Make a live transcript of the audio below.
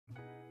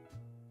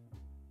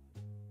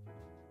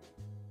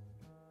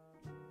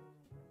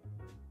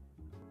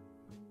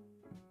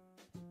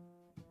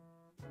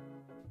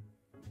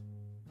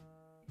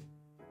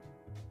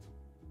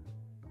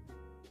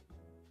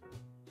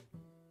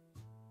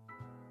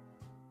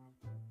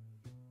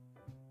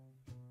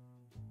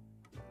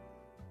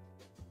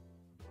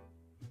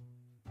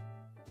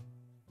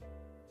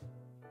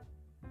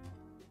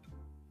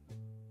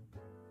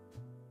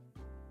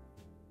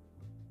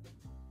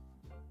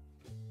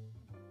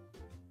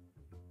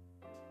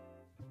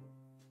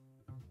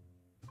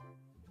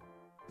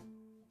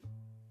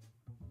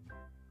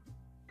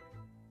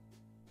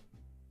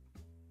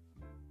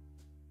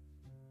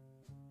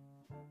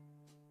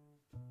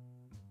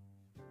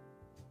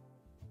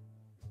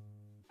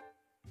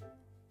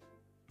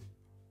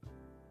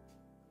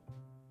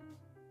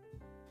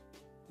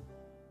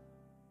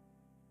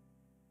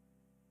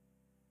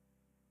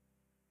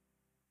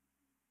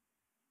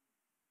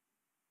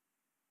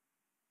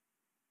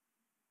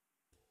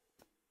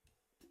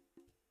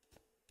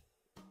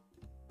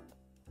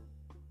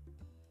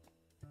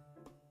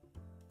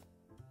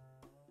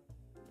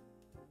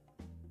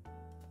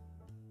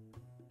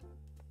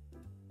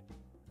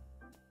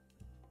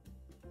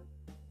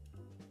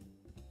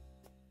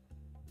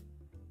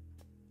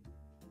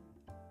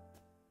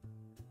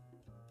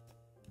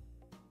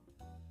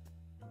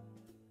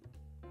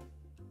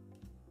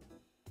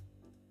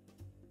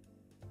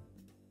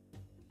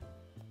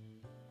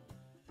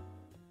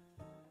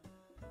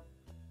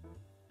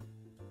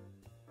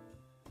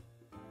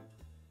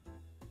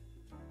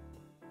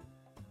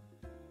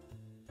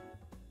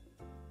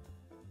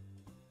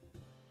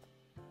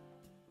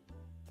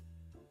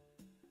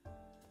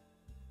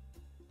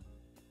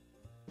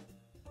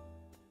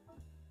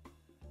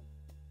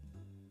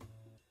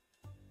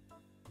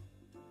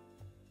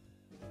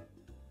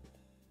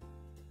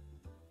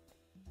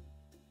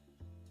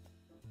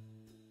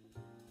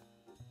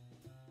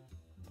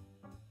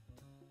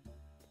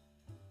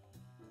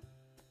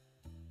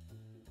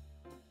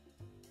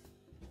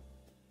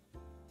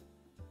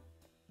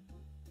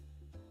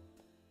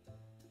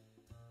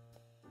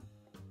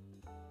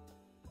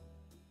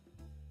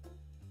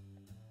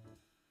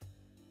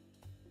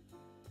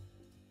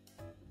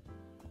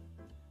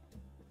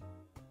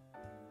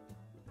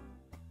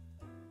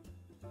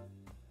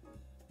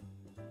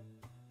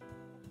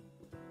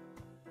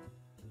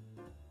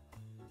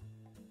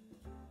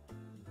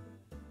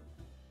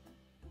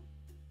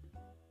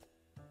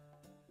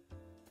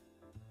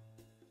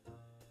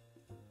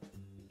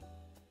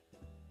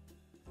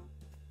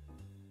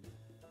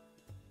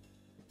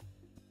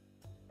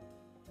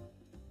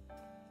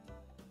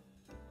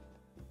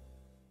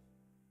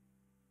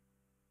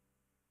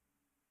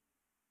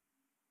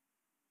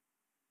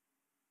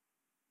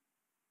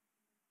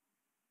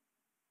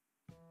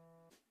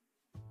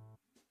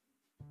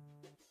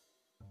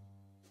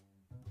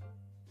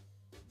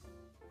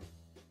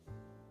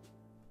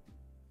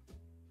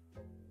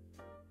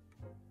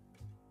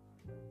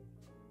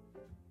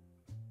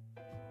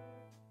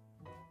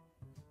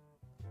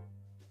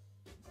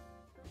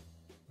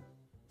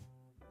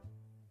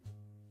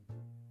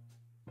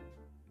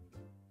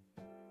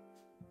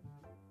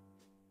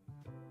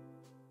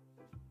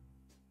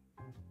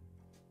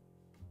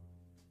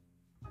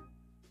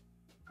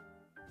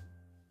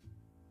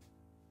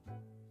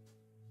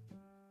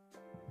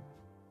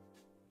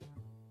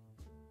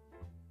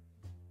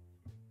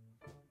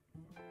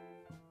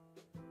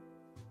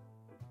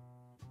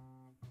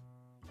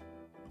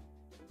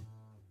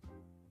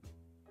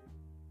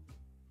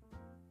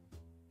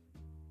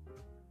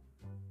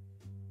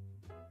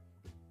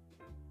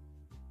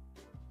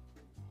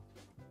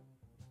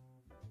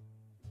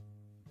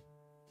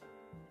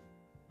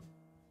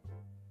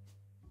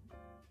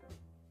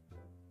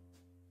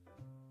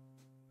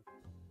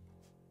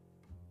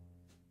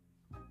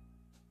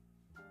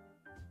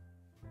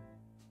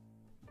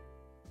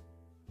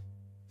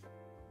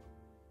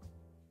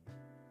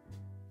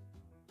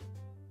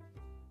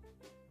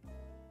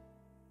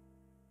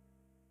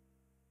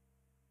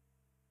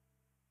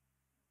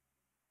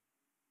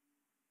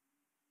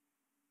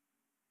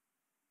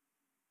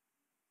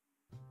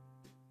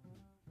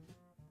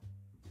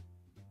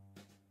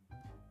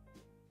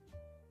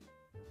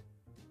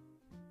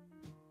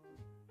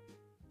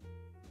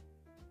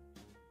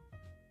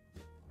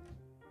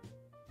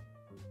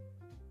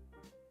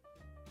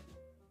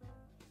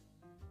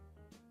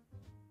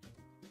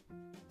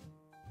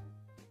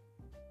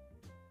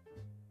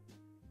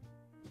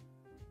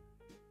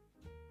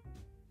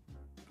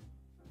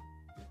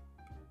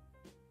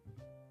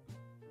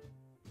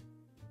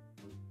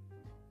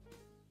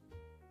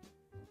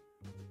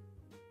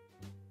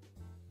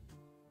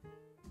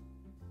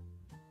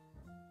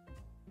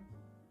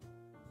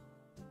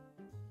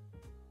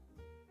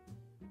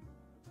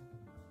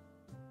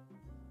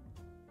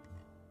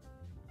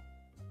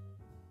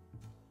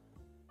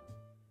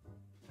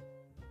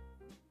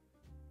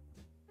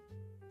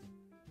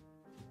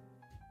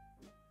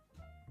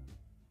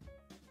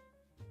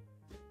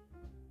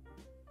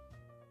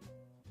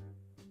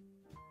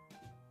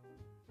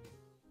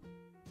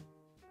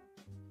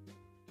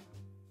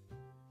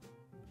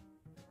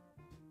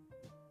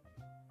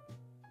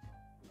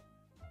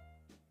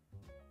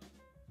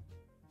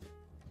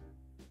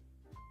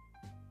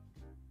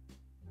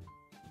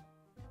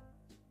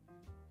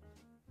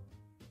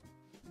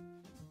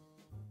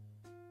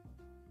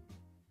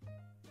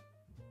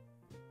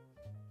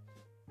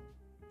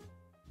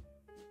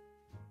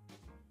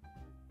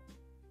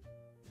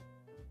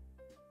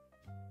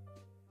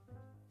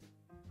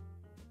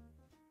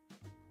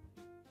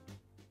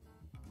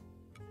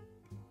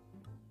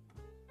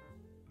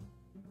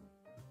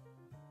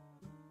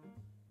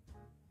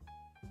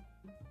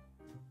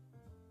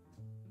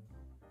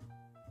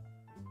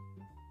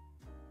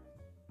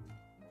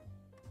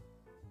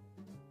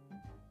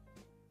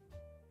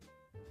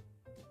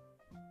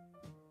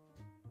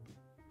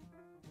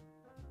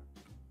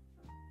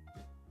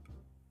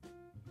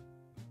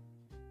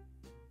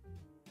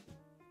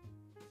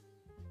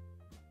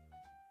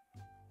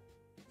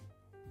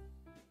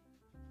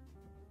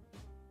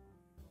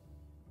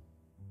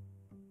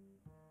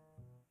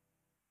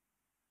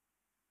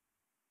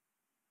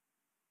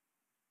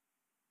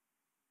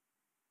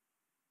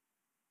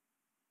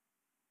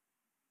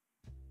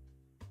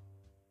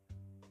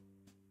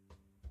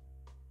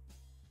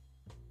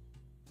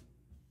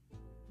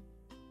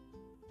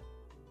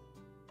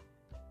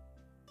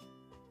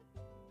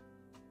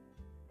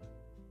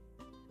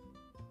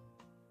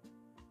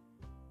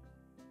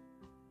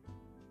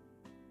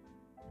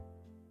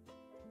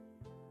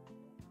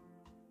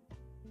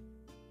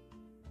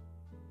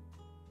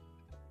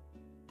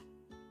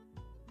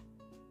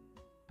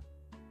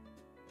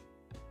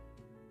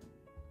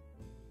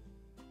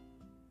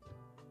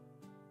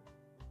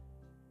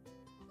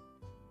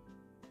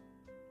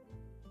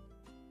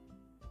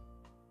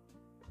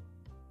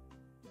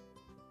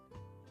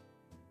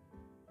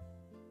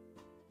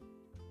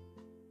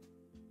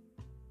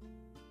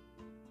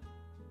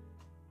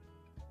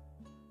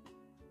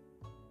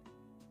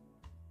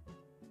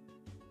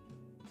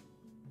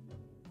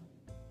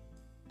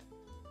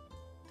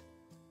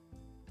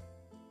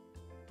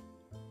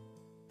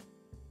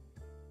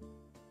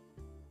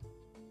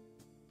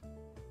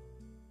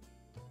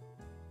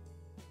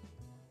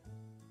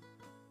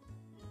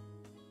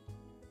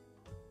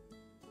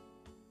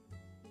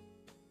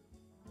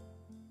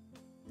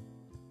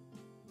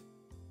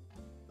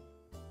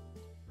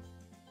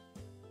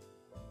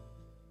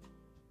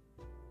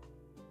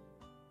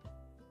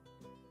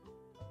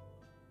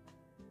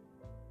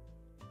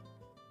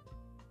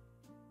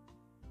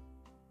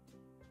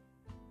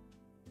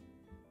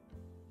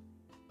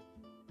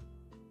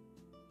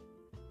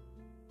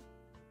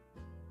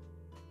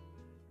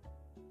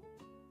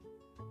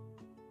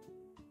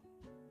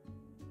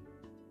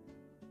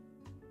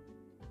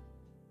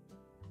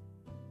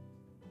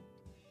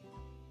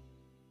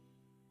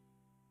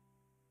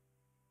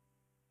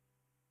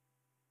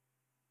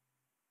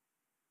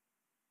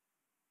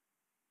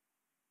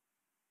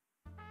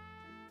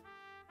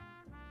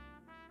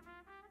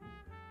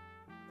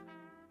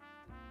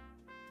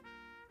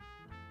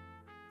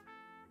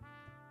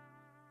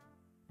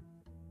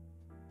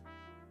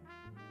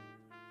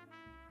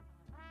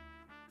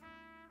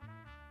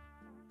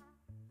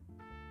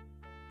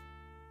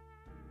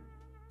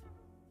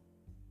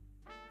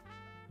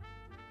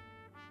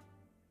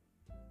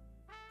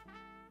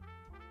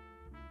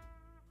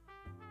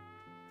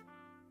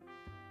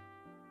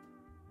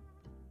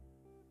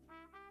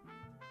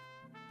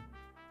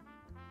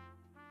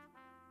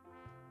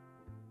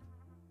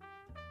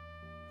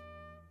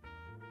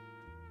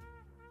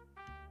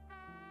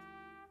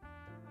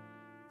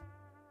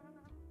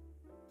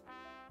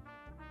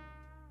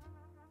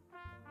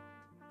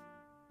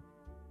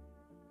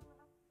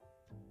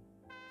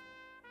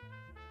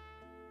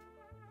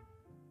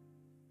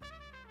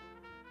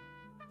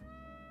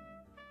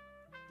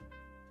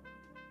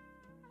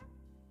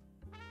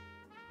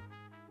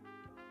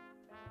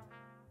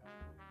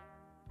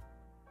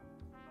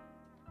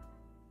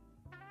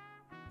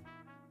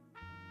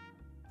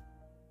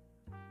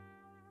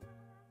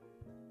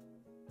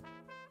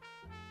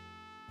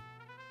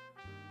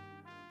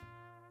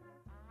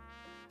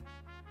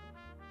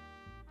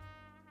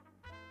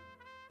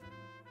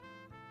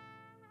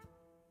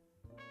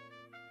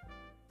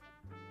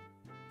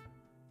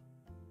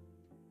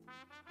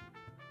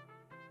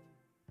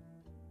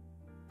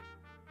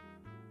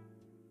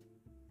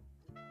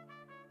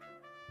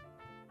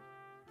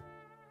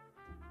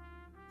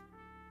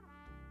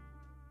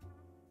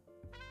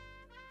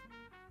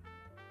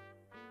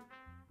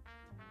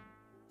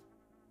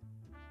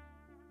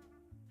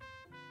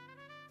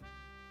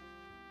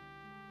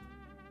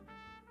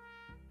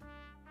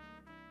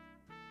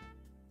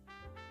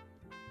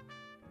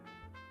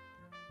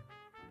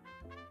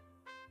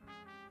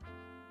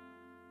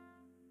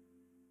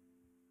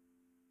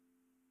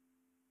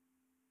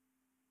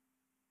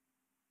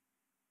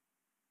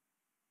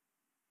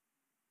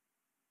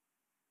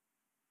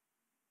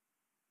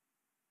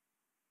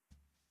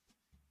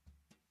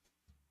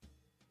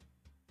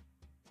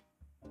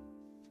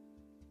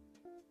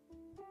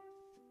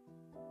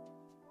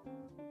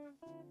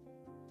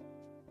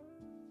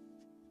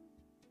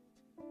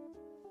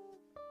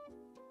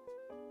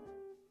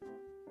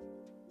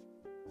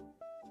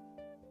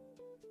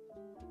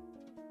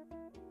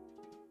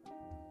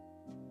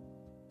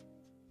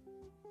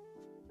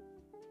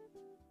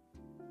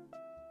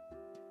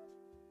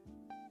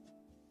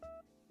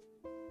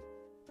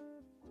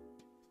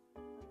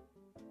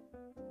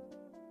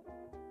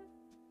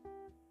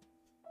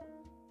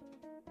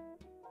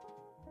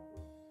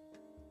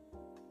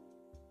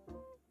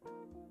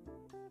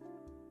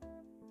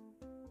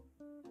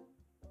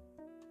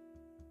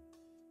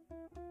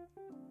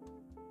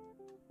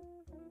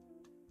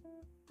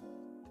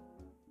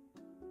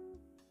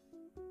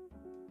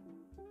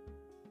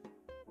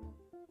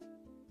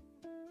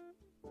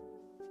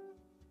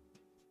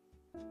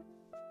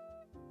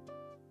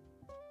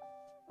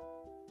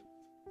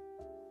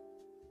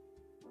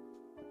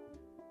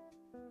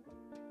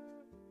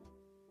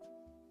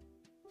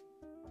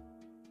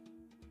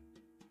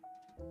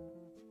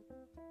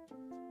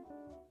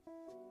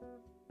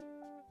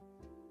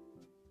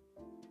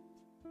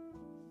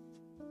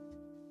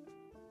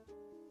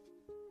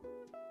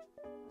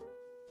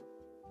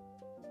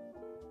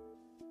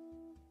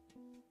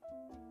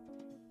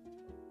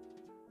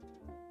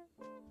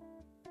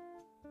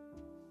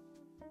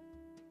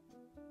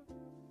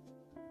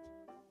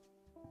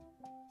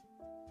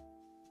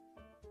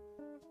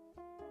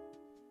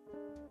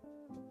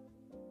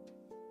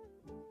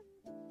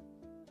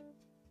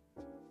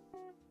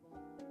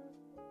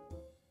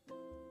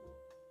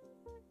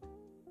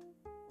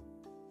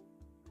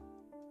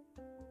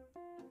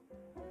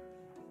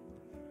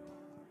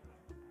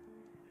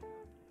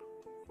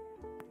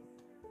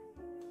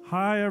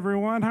Hi,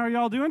 everyone. How are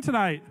y'all doing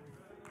tonight?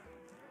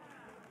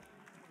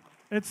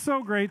 It's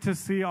so great to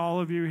see all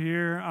of you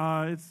here.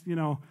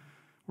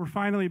 We're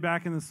finally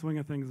back in the swing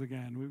of things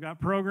again. We've got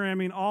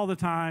programming all the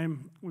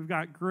time. We've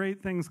got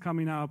great things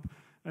coming up.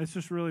 It's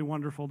just really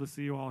wonderful to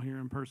see you all here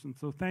in person.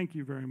 So thank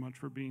you very much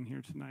for being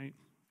here tonight.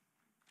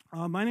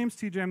 My name's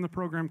TJ. I'm the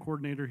program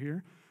coordinator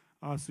here.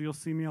 So you'll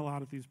see me a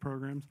lot at these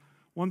programs.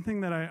 One thing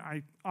that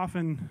I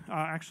often,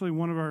 actually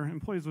one of our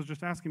employees was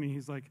just asking me,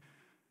 he's like,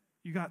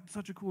 you got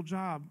such a cool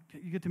job.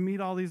 You get to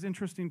meet all these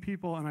interesting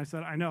people. And I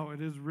said, I know,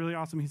 it is really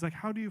awesome. He's like,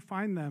 how do you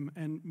find them?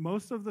 And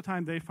most of the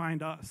time they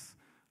find us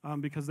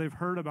because they've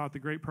heard about the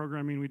great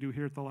programming we do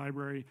here at the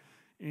library.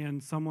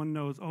 And someone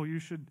knows, oh, you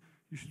should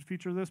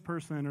feature this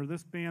person or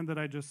this band that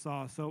I just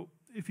saw. So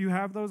if you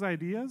have those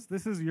ideas,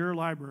 this is your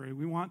library.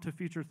 We want to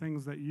feature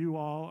things that you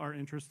all are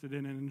interested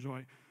in and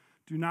enjoy.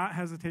 Do not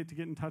hesitate to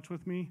get in touch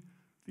with me.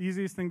 The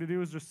easiest thing to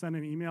do is just send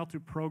an email to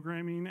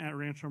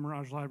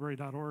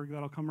programming@ranchomiragelibrary.org.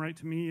 That'll come right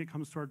to me. It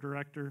comes to our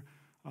director.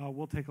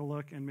 We'll take a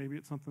look, and maybe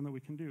it's something that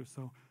we can do.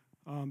 So,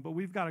 but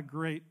we've got a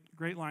great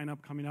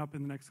lineup coming up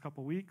in the next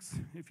couple weeks.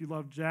 If you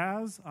love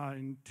jazz,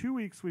 in 2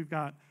 weeks we've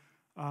got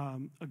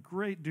a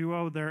great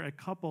duo. They're a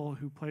couple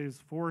who plays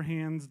four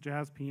hands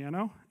jazz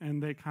piano,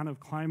 and they kind of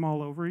climb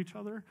all over each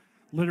other,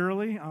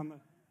 literally,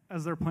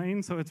 as they're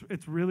playing. So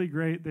it's really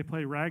great. They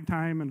play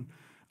ragtime, and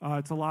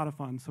it's a lot of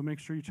fun. So make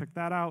sure you check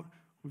that out.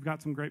 We've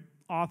got some great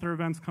author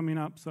events coming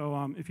up.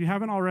 So if you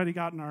haven't already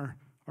gotten our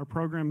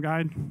program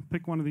guide,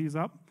 pick one of these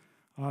up.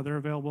 They're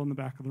available in the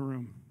back of the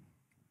room.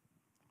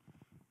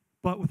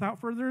 But without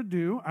further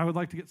ado, I would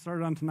like to get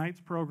started on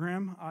tonight's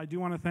program. I do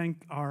want to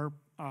thank our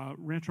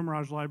Rancho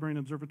Mirage Library and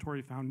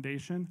Observatory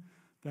Foundation.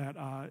 That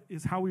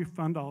is how we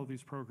fund all of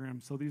these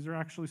programs. So these are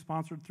actually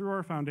sponsored through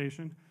our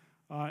foundation.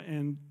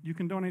 And you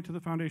can donate to the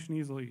foundation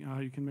easily.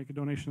 You can make a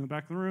donation in the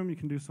back of the room. You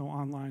can do so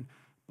online.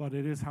 But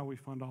it is how we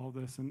fund all of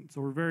this. And so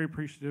we're very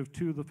appreciative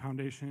to the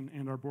foundation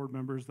and our board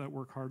members that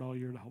work hard all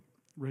year to help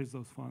raise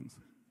those funds.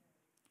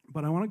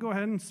 But I want to go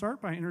ahead and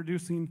start by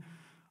introducing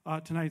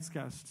tonight's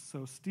guests.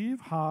 So Steve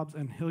Hobbs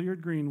and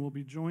Hilliard Green will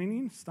be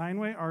joining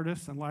Steinway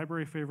artist and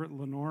library favorite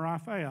Lenore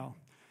Raphael.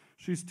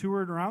 She's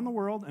toured around the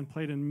world and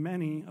played in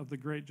many of the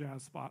great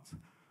jazz spots.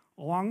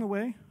 Along the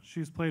way,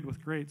 she's played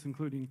with greats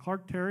including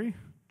Clark Terry,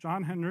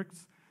 Jon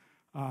Hendricks,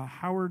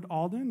 Howard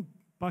Alden,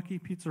 Bucky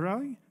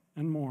Pizzarelli,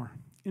 and more.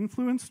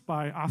 Influenced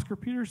by Oscar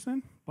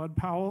Peterson, Bud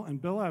Powell,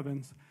 and Bill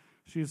Evans,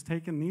 she has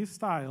taken these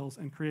styles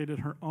and created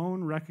her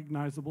own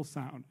recognizable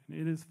sound. And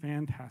it is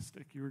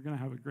fantastic. You are going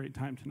to have a great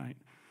time tonight.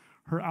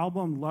 Her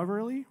album,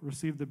 Loverly,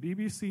 received the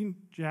BBC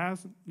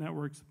Jazz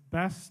Network's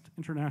Best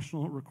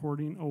International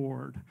Recording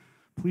Award.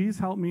 Please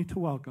help me to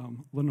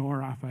welcome Lenore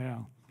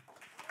Raphael.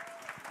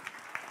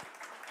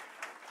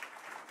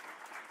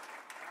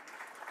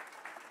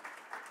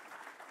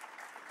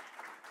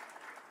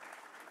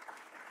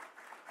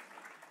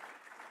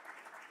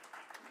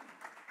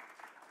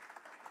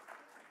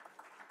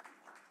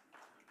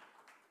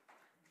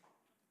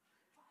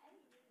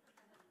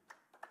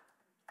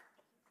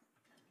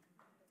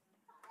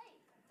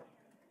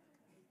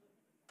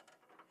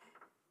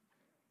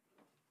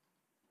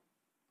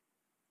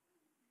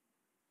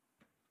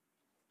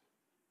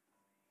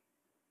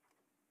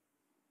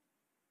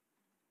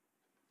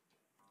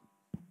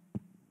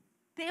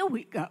 There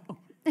we go.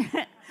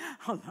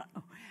 Hello.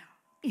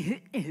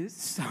 It is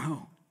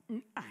so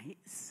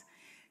nice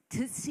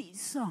to see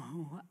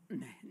so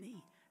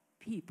many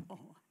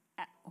people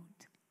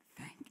out.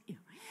 Thank you.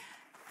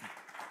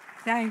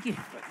 Thank you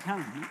for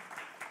coming.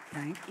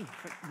 Thank you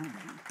for coming.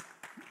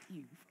 Thank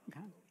you for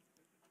coming.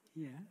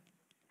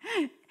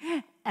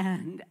 Yeah.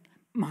 And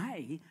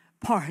my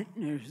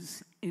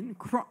partners in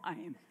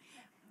crime,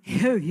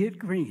 Hilliard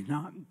Green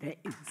on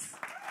bass.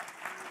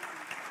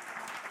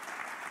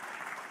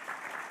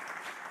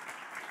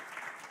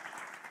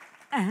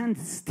 And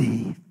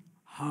Steve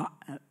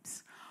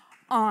Hobbs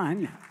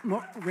on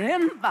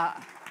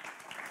marimba.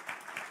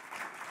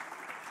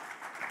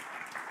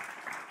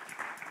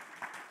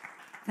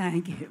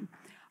 Thank you.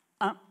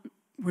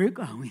 We're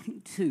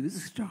going to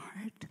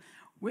start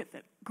with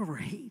a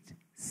great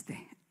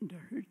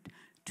standard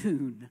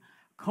tune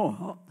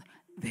called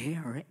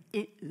There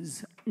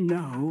Is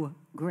No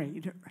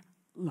Greater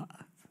Love.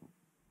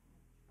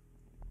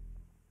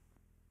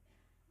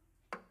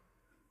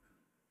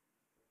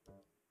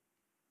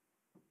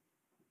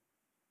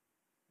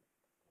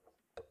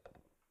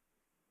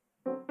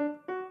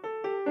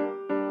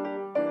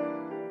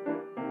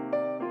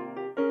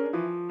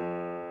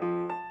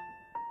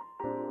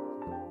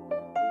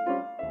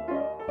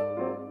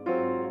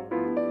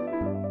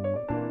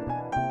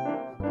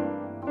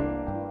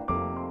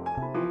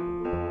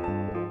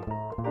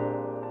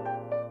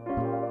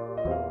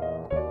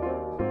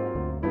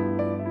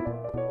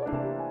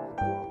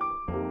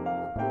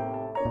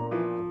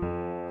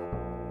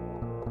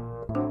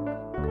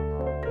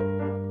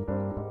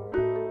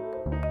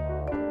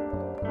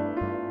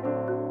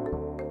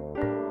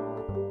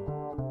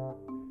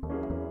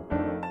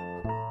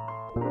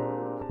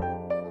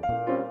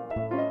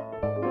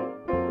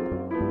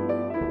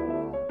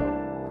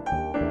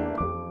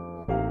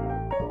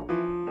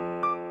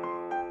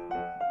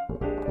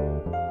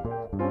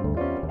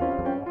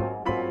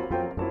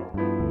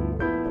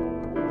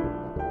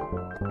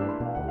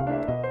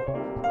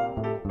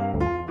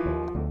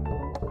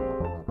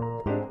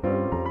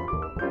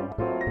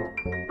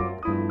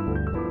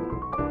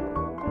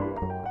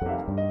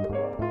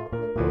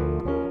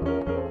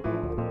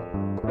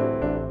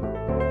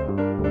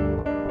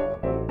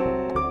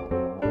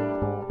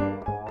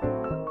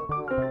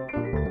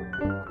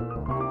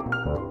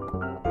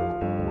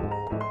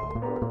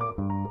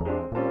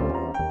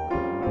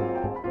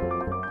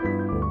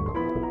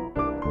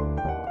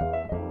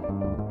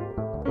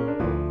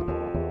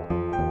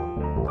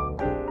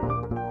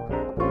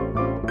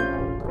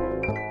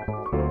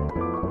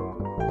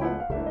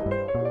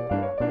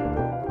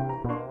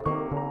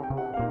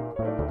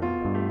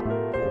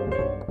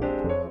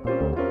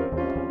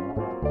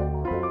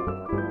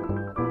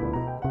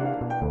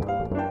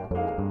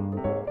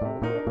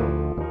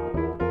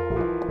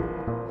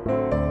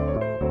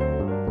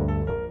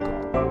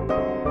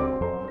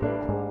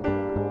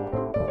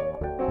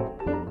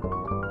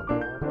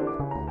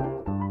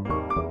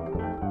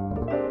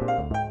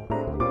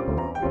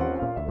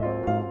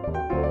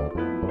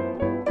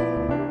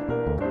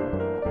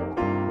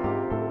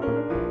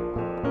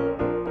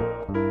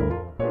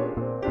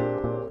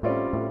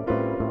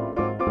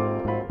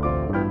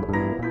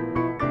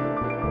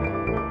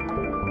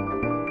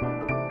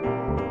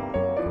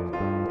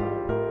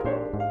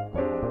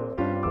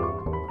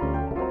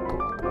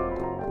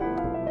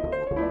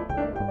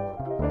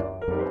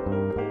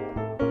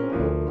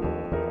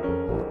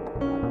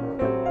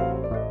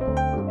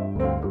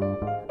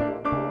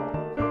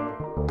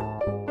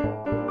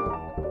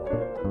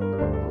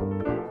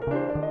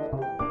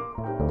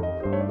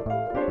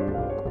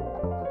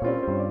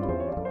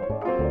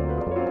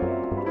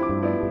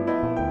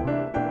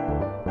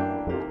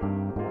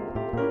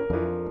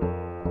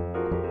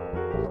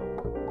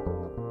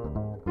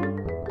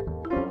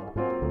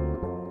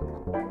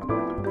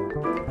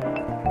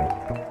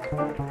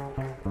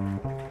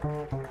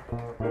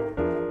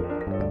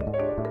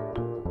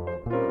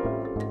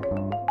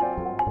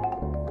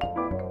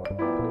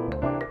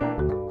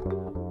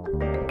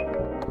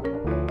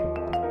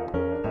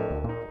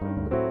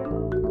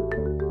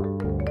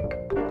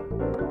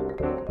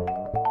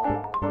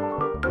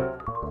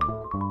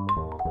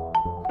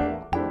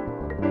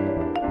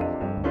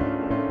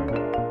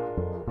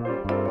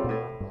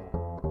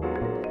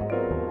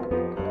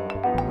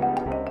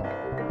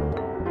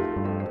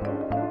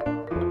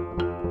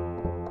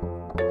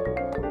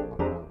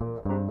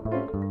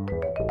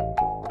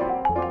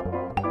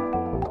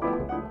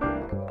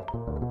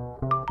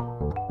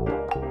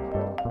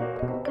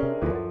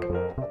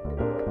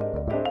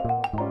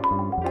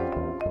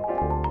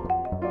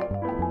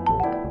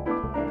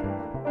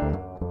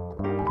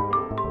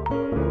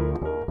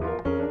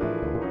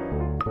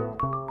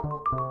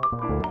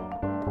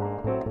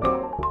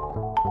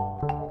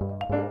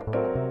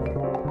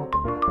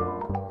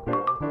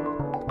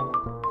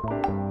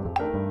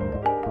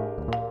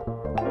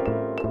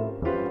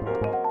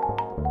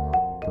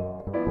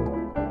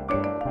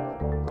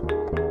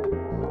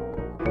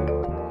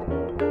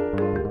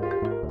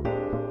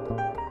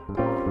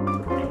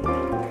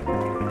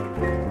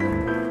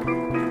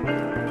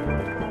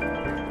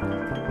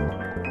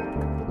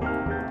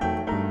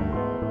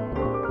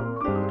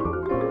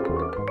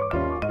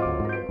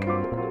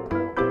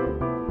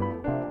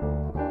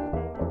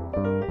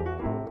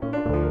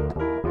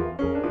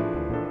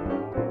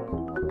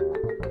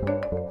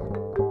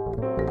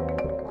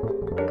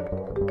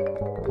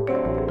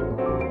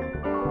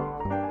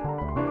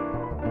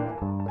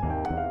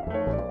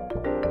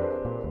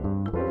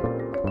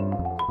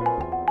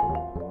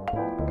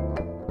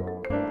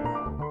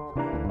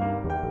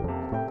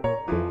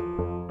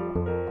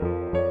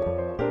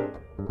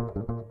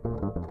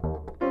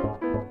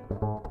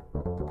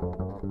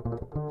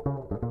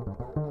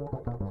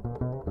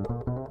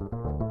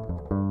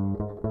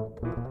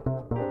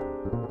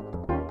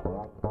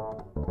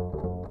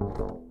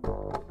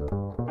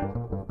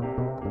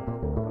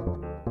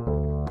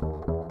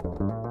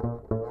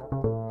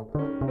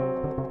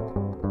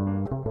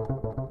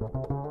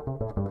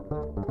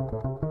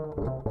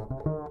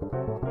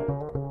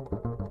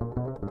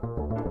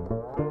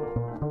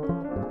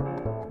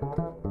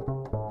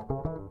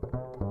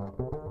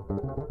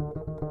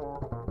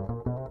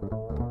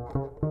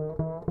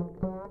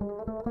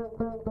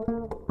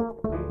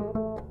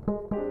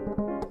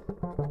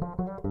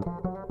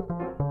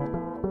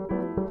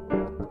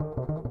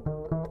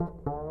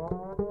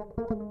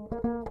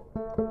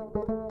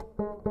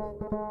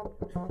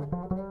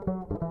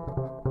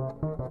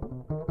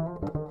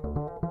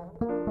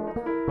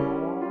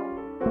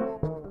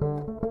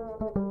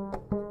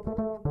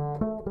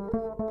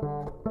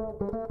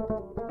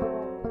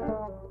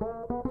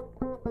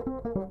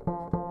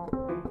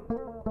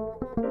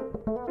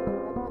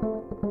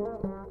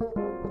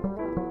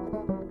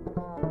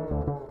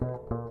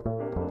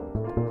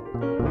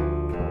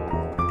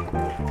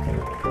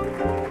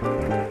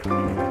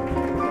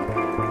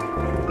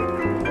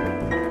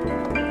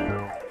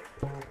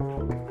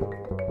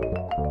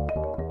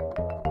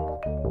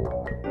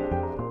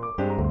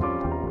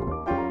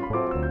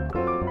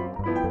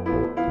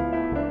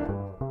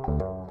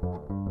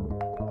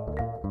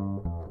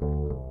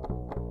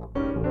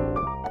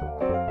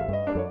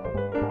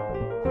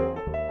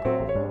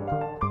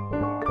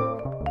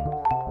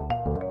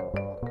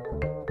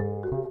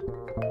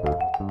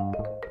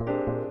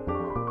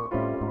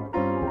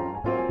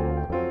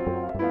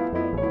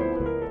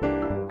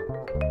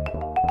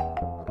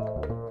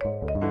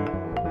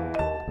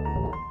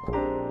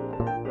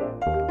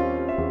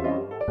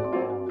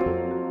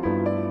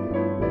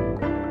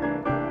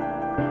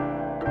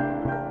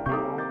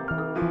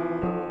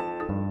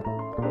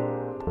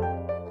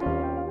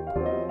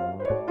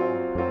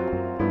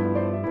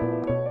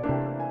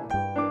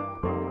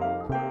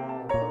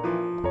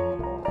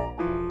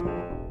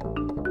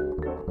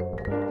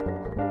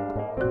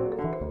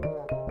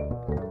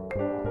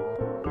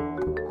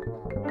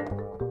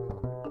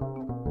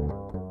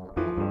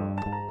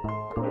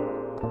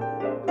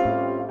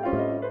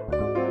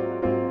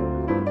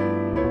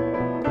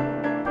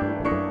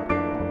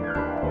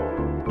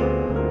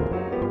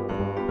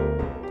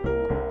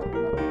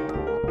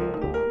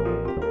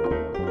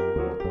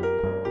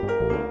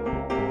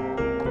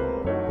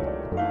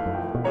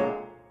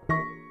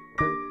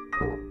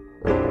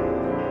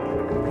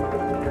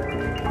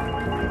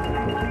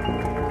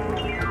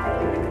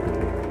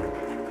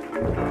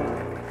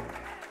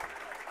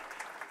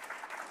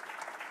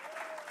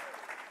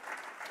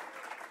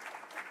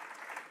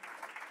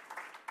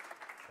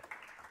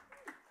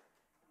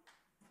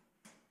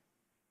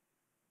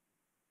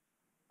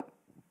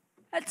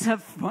 That's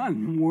a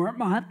fun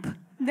warm-up.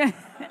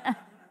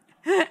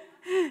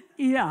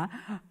 Yeah.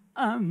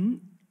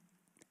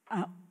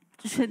 I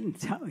shouldn't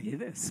tell you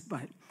this,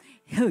 but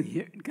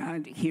Hilliard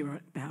got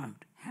here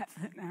about half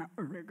an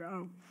hour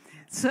ago.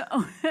 So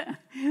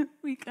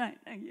we kind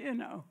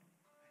of,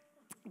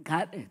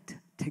 got it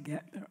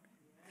together.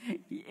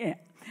 Yeah.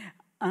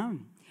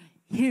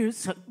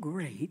 Here's a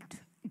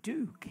great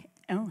Duke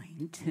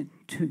Ellington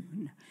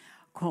tune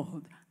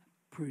called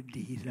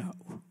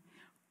Perdido,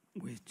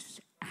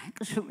 which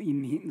actually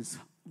means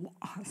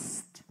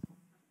lost.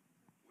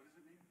 What does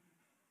it mean?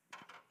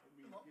 It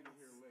means getting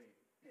here late.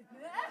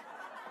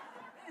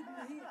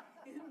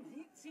 It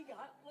means he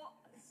got lost.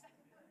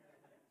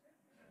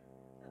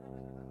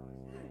 One,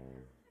 two, 3,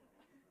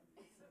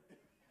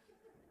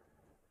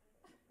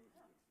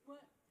 4.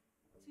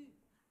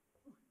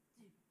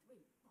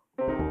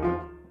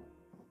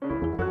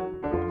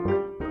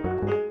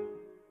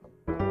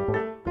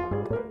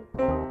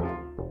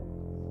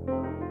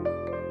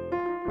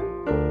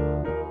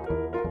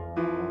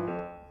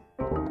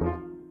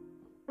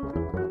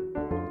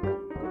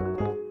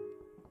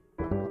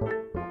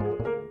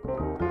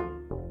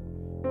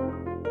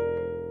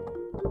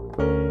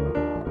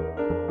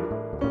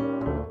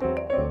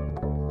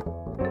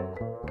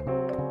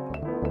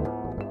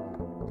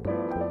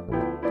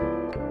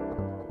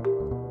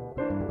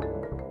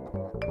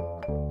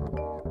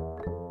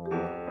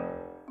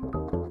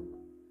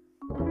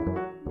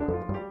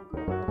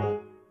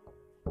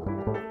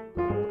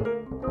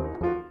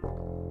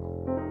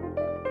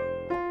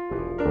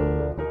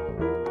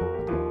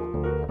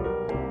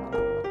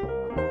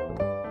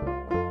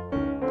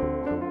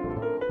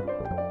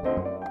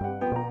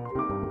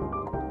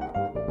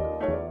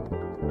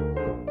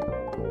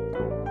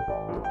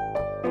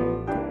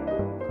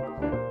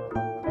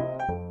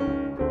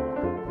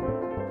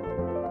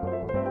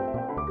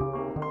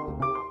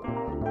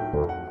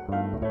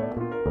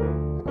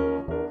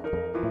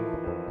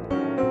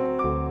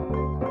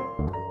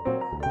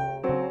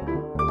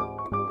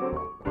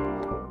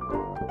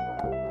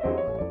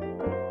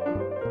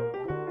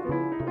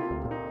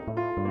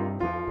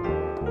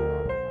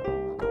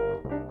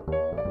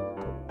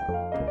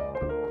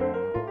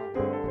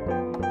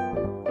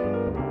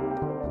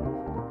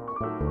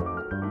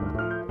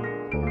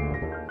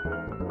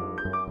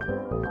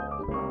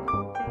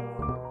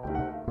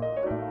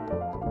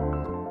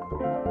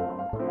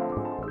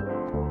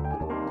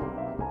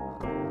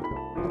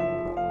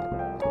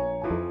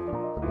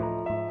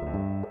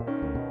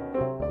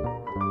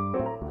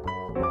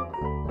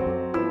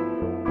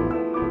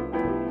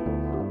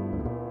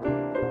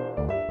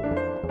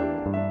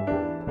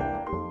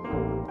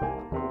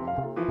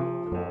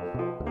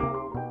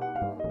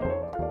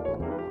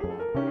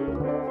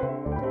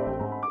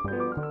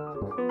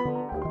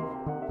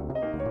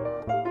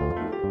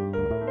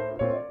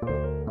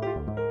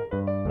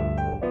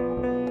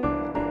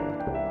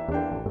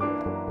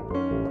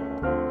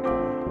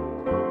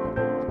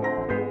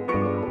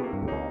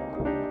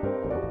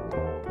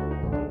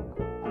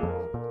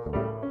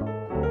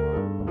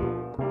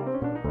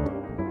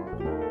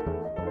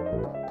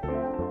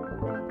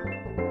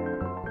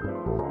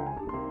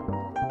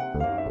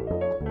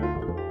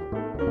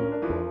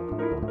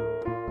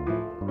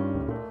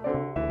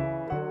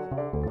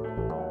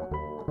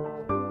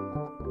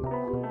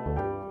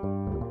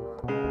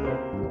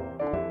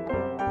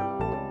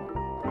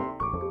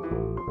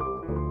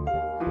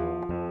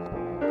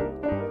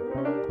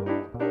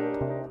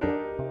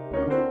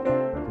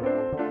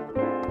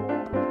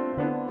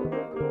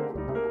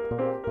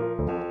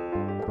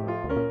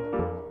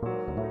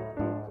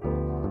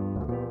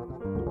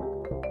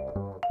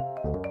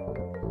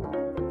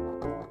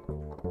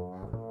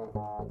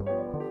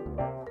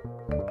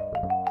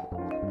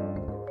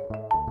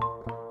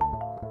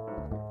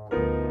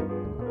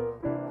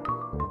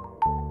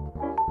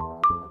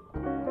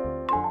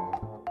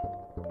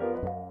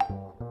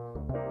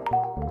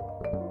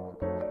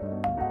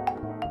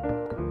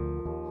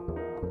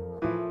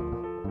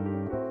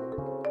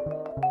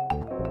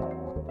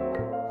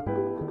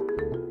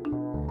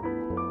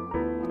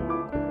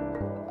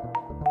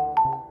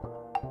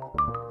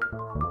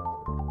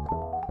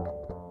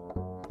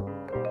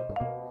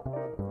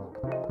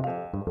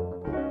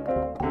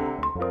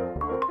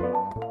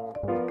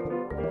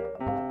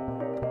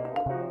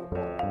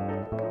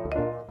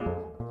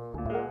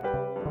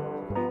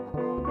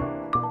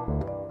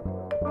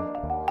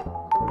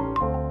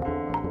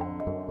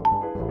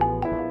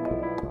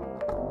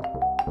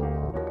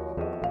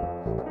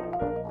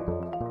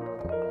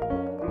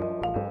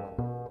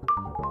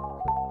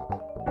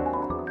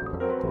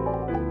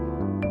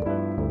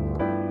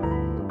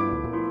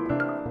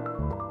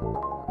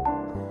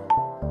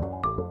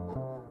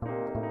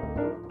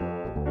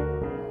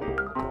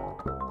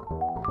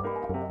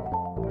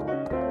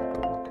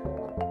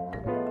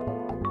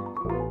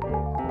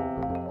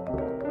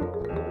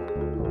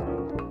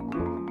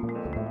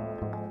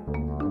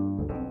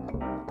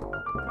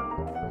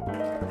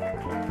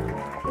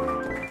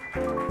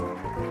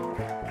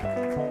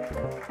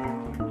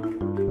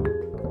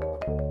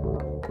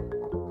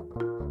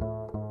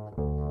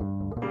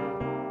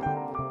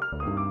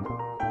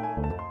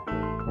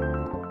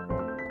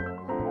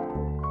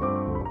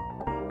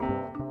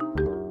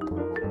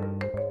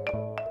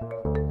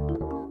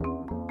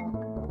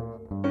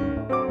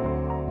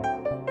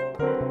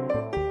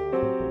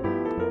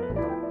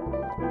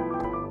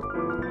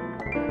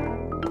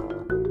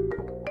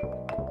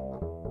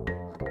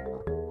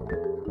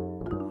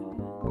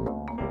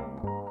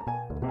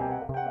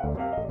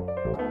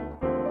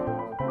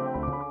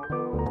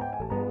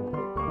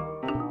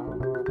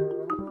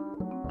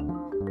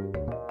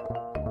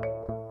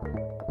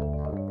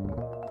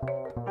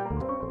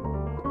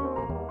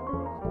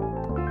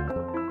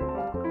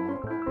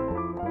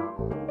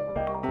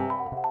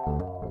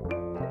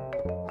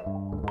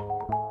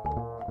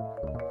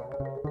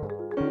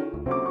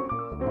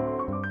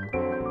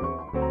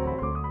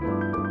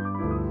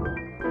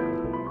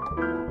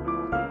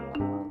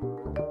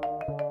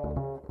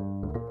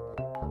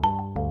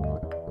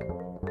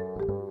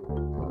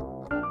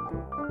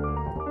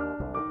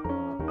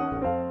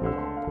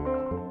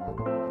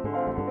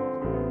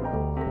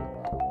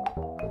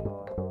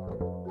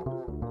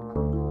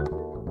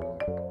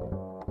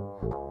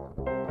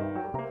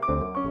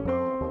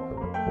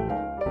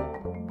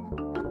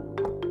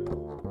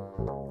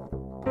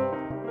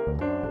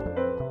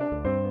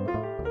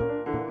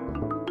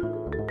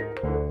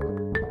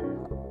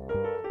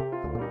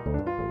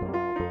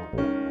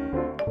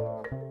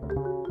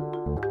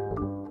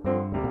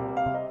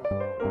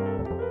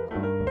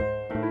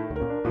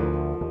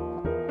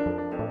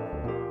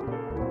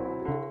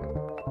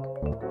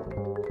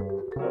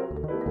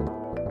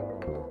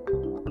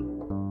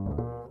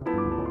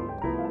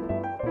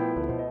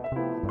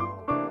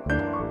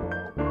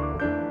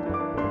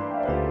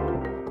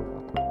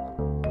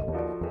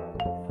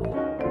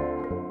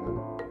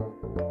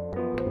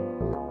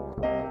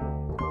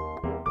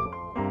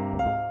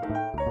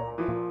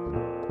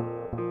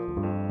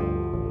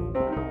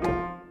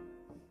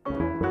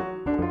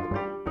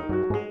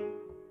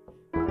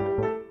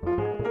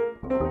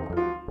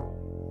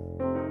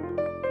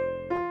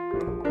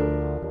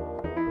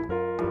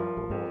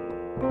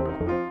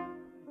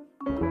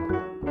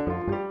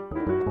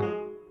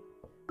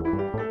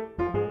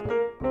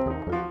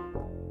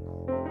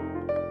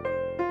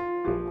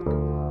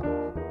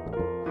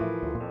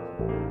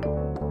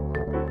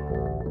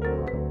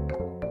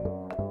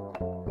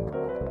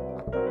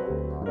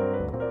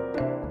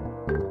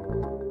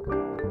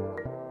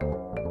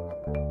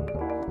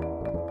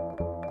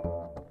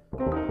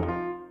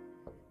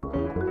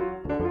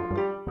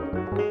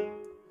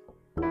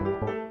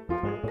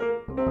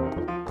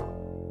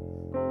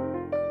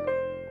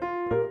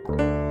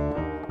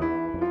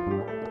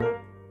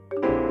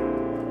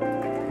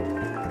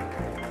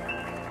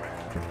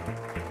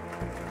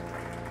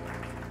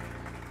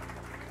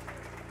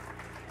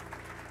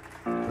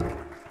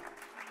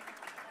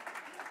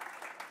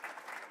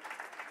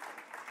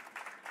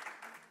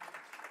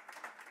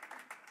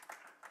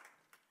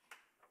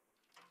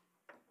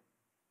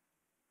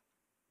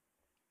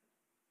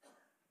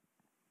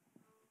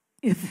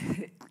 If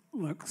it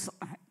looks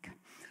like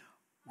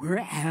we're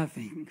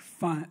having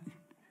fun,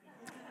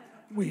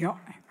 we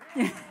are.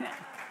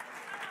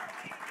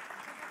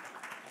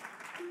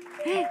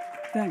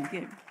 Thank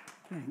you.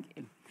 Thank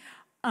you.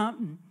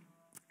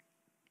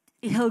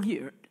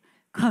 Hilliard,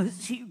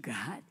 because you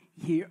got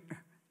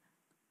here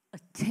a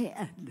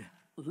tad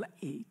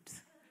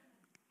late,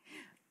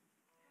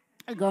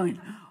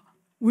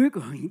 we're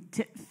going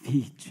to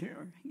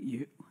feature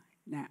you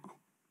now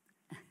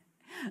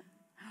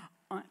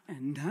on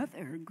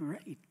another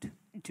great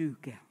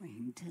Duke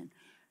Ellington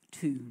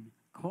tune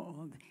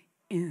called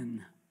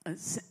In a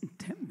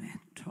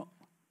Sentimental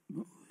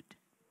Mood.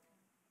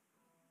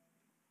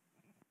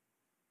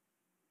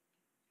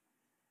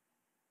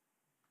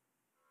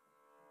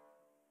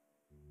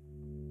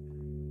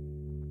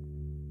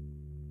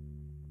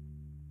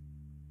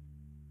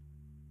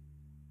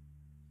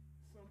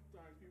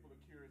 Sometimes people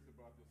are curious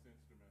about this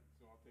instrument,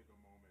 so I'll take a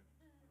moment.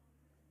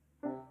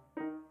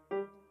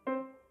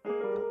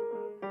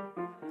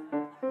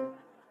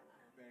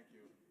 Thank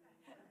you.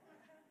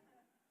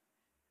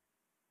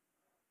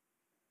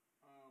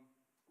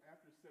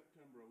 After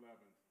September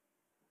 11th,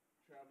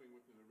 traveling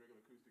with an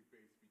irregular acoustic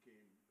bass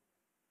became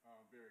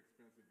very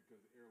expensive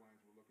because the airlines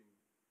were looking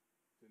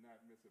to not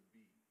miss a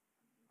beat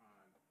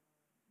on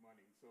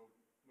money. So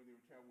when they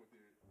would travel with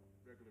their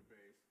regular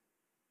bass,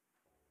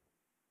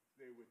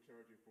 they would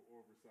charge you for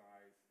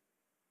oversize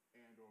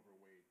and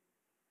overweight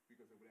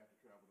because they would have to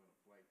travel in a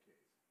flight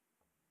case.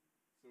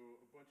 So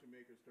a bunch of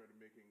makers started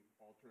making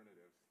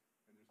alternatives,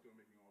 and they're still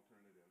making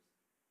alternatives.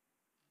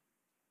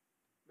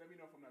 Let me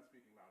know if I'm not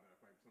speaking loud enough.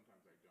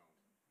 Sometimes I don't.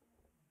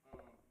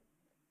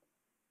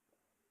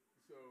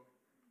 So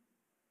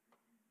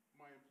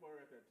my employer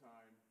at that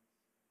time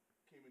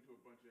came into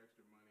a bunch of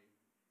extra money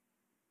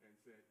and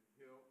said,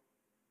 Hill,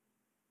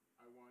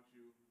 I want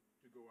you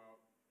to go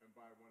out and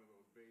buy one of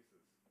those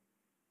basses.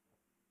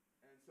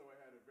 And so I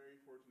had a very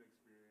fortunate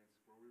experience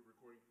where we were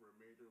recording for a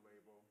major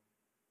label.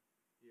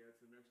 He had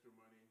some extra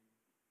money,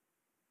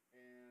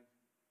 and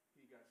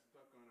he got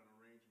stuck on an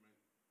arrangement.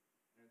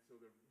 And so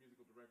the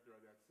musical director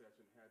of that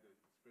session had to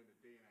spend a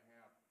day and a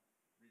half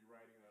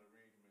rewriting that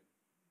arrangement.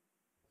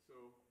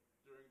 So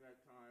during that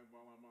time,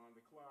 while I'm on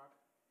the clock,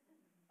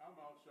 I'm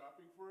out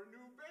shopping for a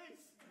new bass.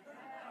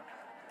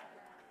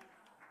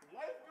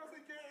 Life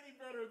doesn't get any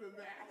better than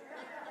that.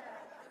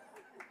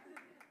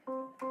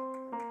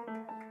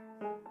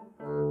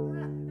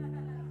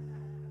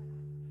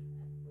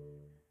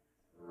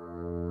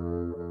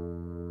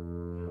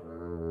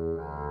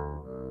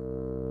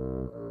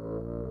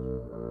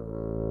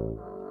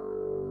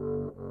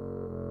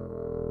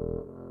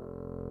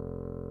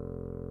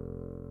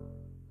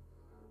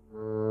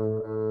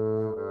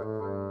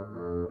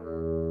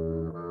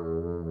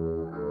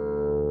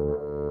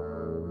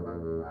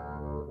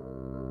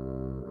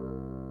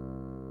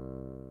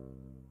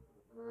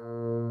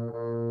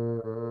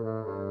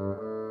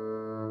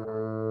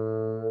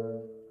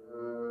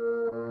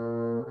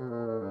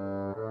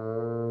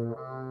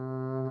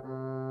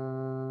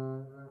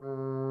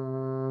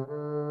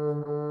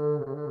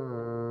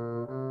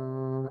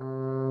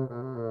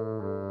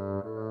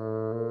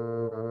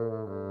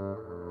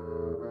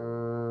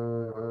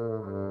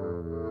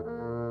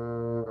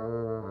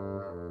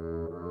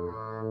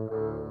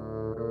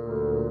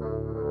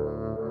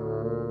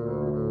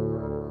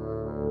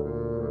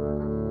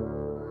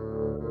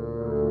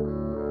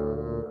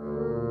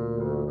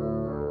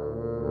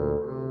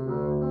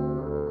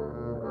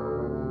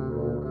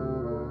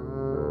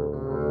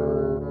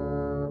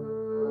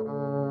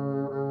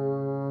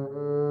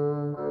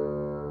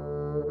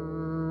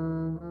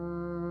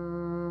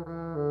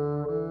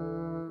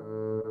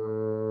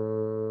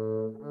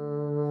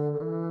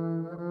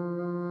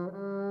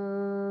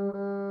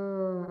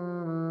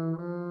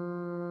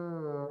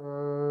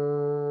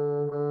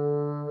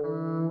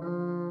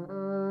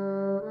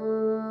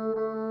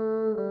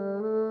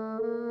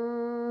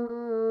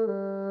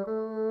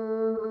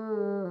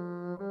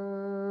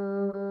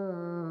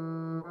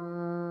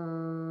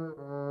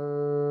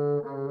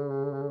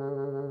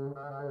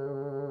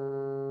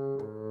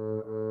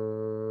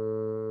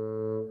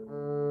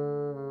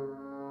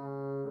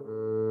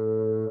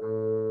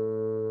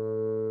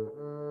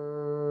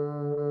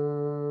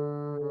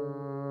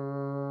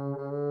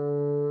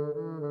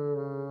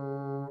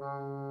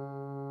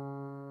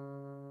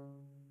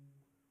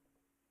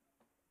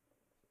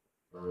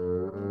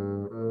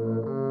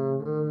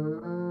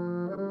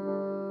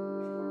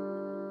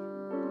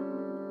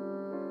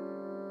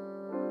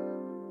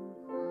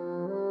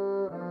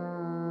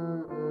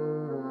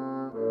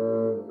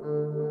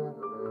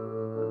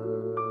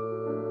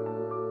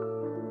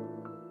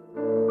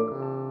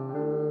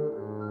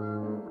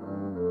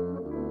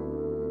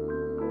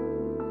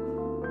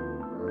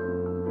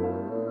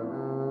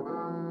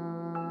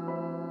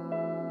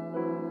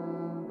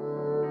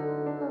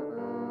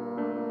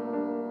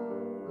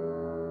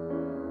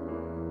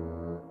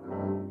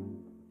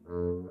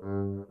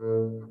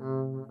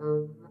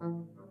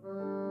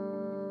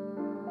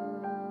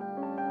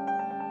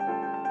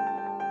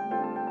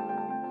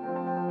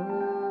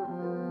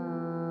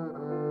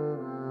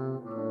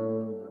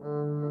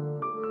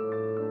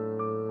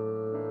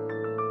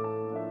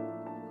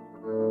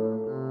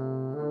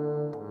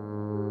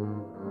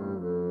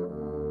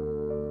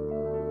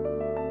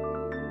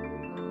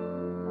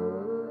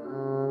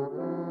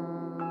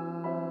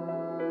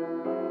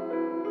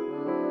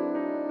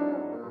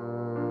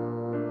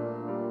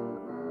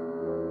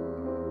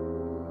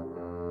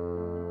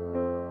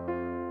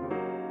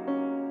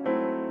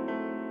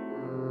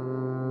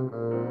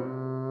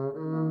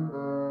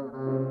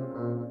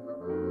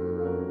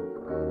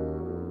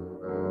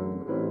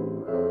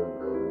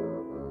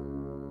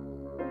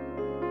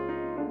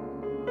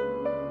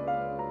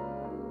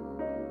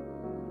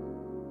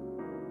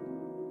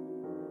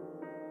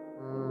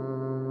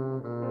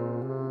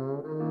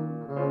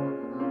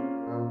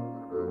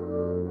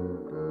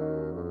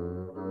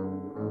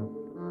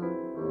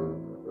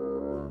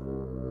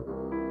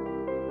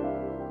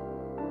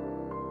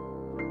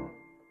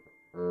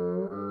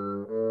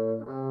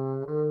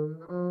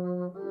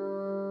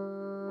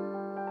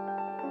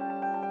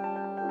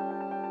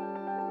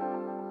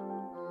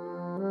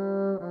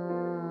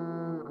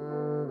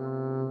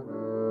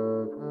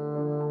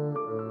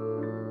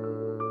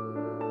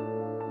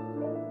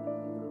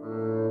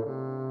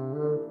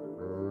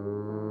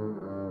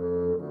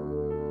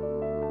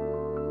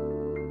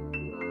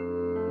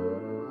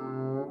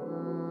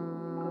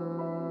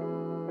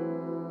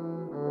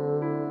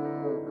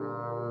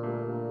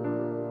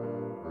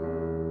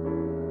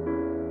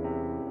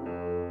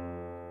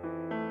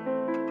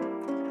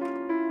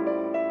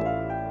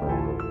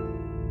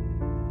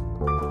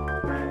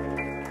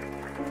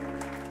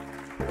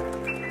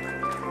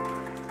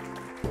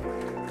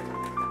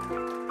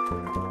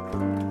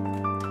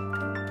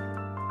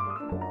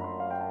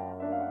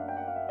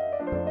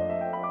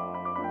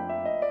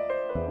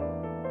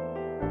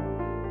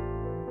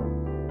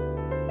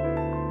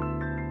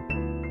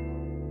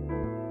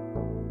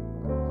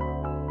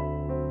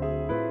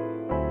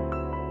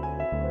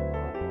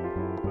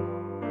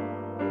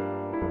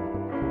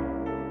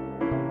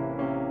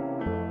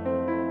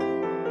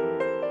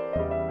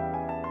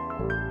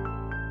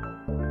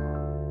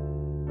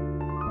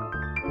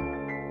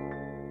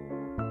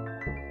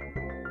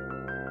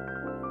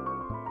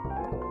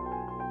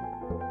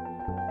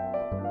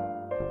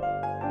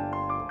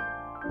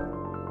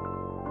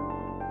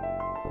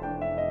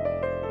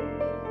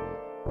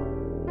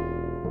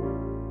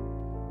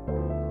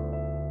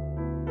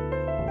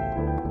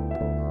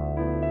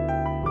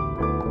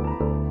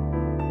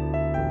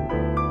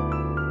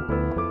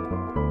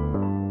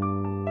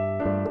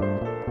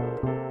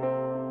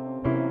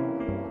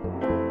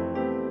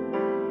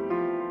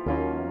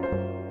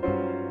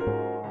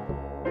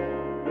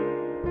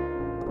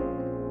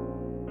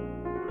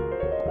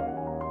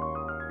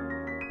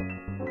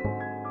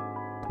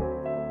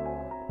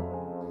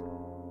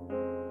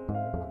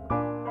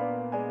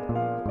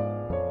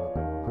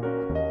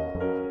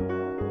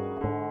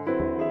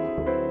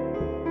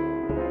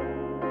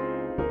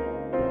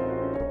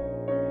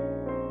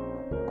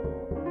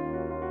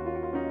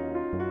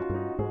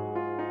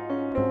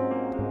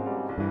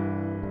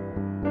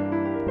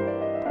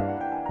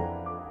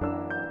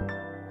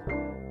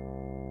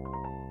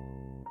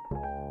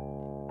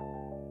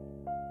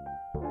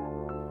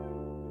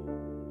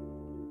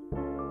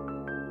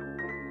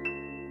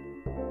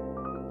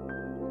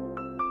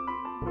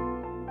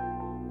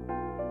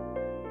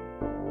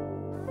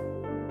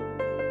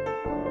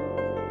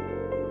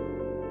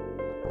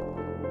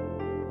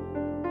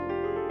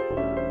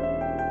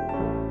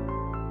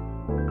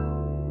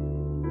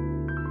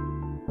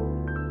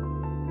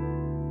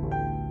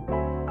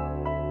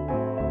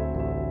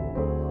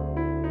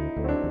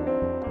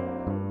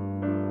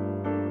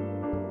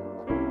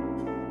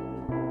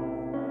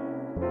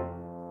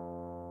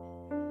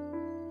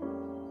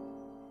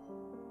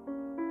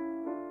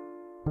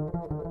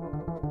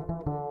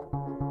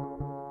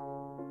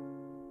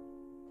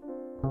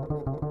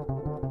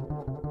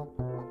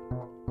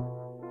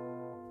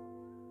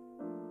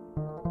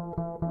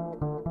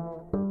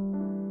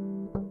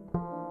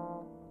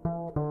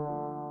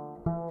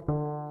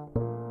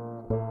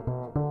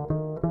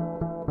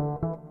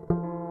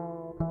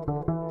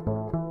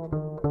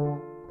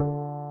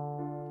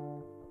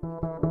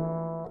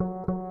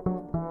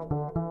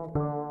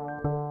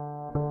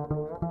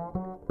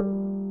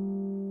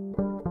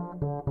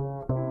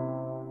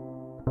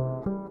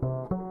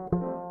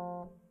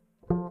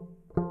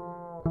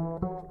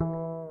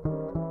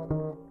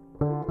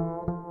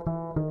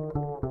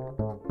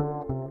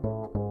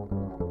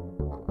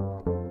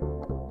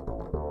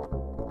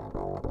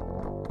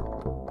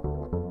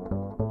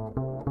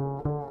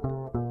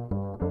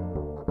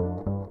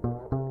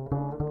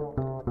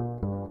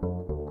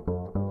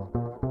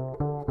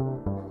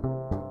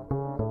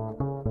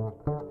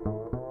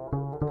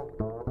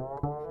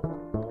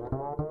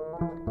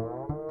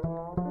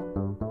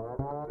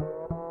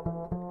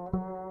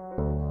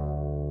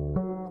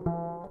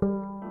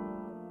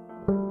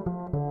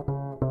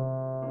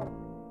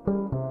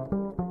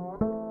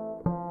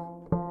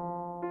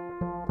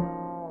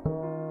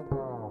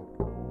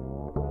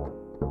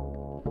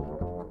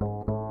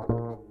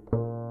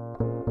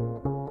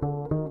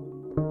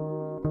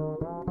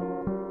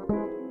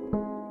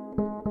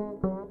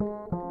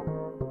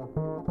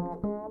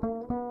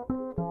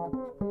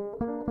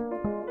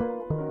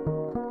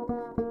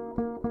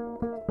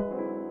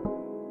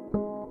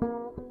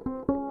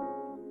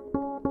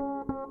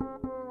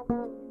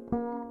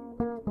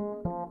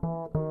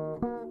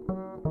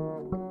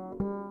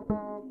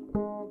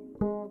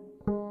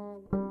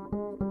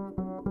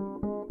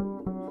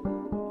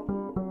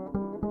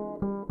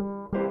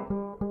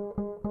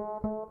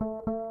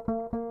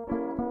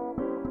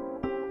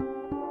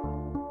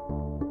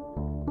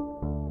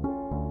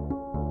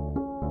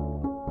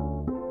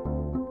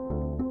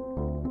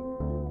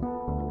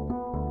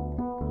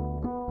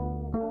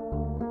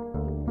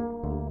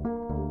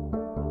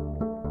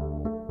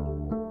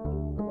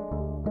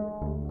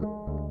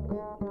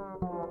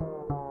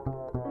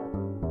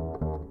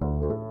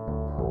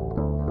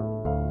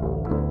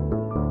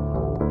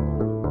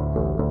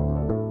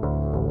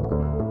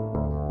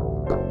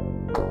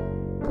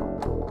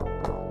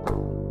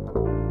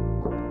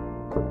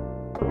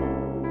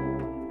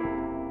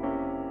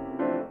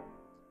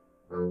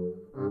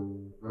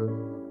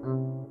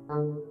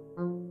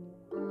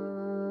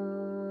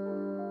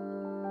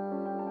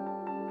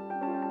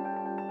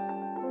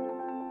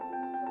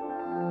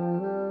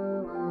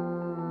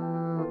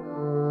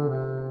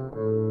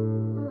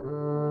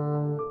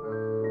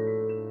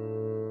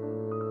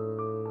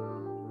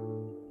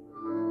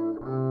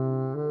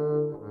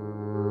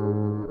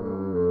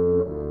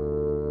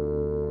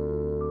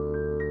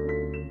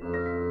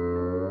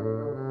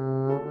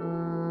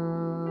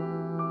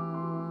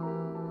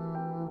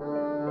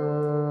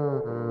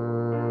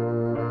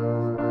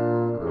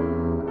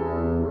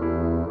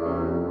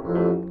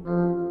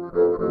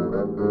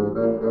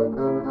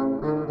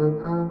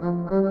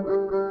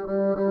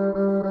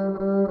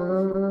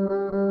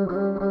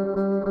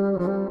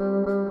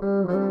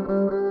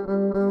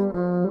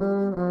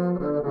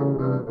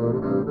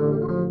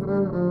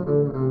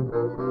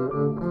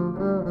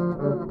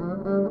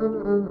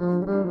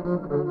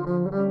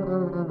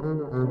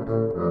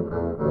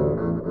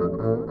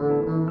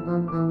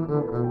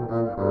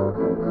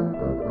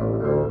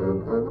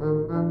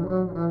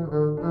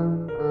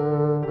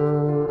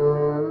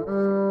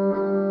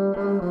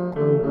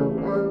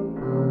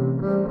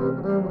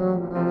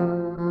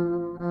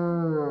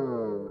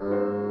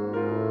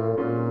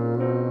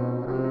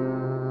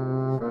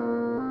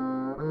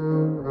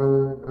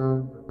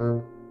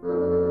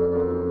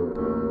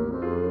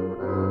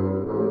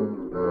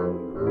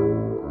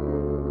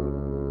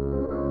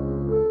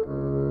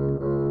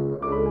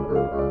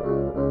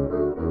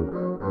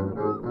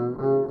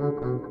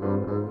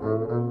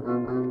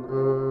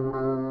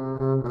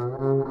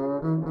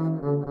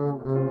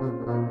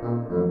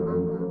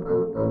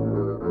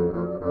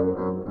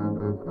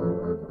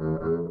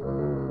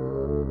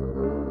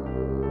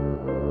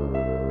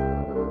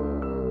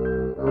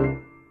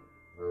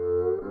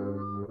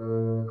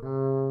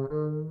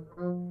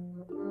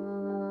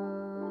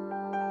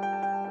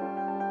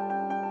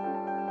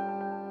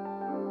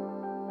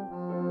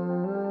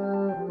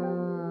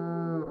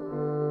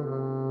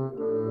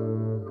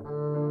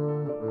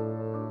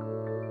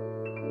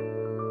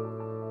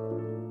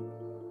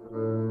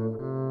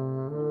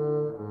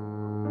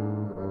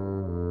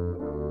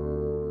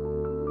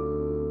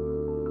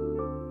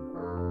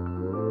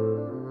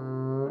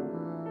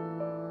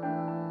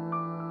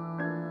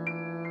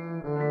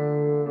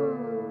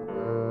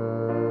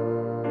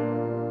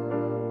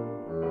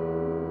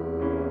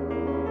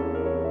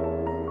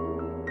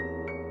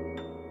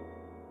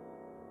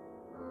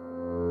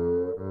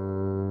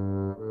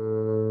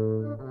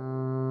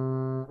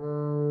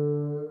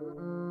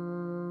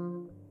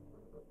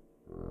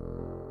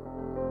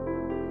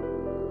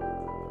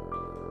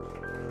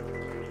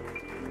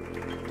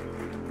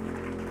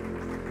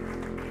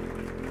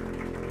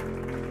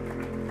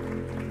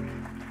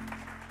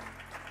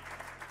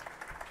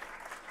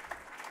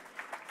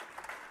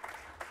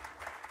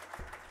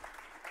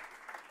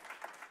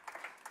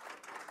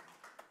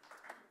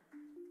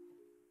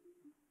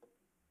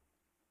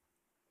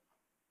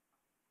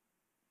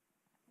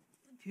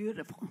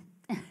 Beautiful.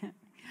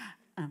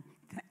 Thank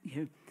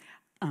you.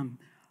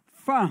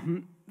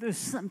 From the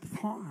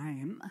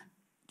sublime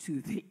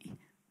to the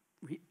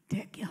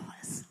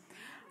ridiculous.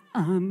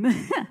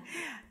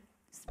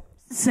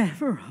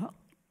 Several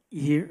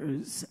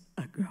years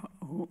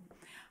ago,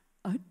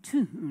 a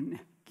tune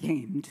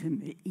came to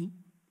me,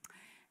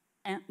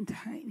 and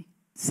I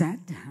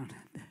sat down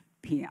at the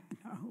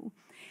piano,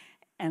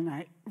 and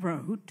I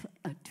wrote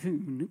a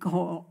tune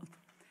called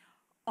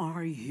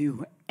 "Are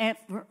You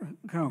Ever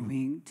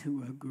Going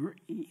to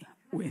Agree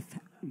with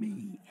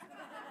Me?"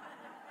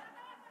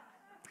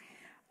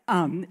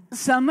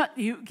 Some of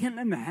you can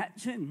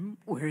imagine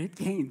where it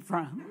came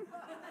from.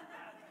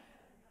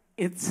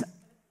 It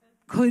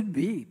could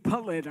be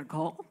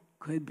political,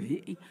 could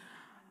be,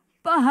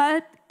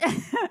 but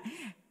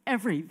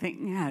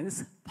everything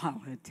has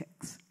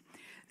politics.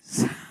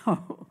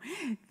 So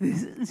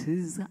this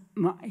is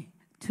my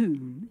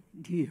tune,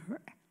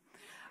 dear,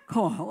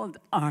 called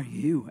 "Are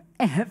You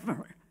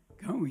Ever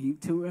Going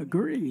to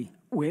Agree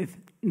with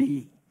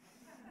Me?"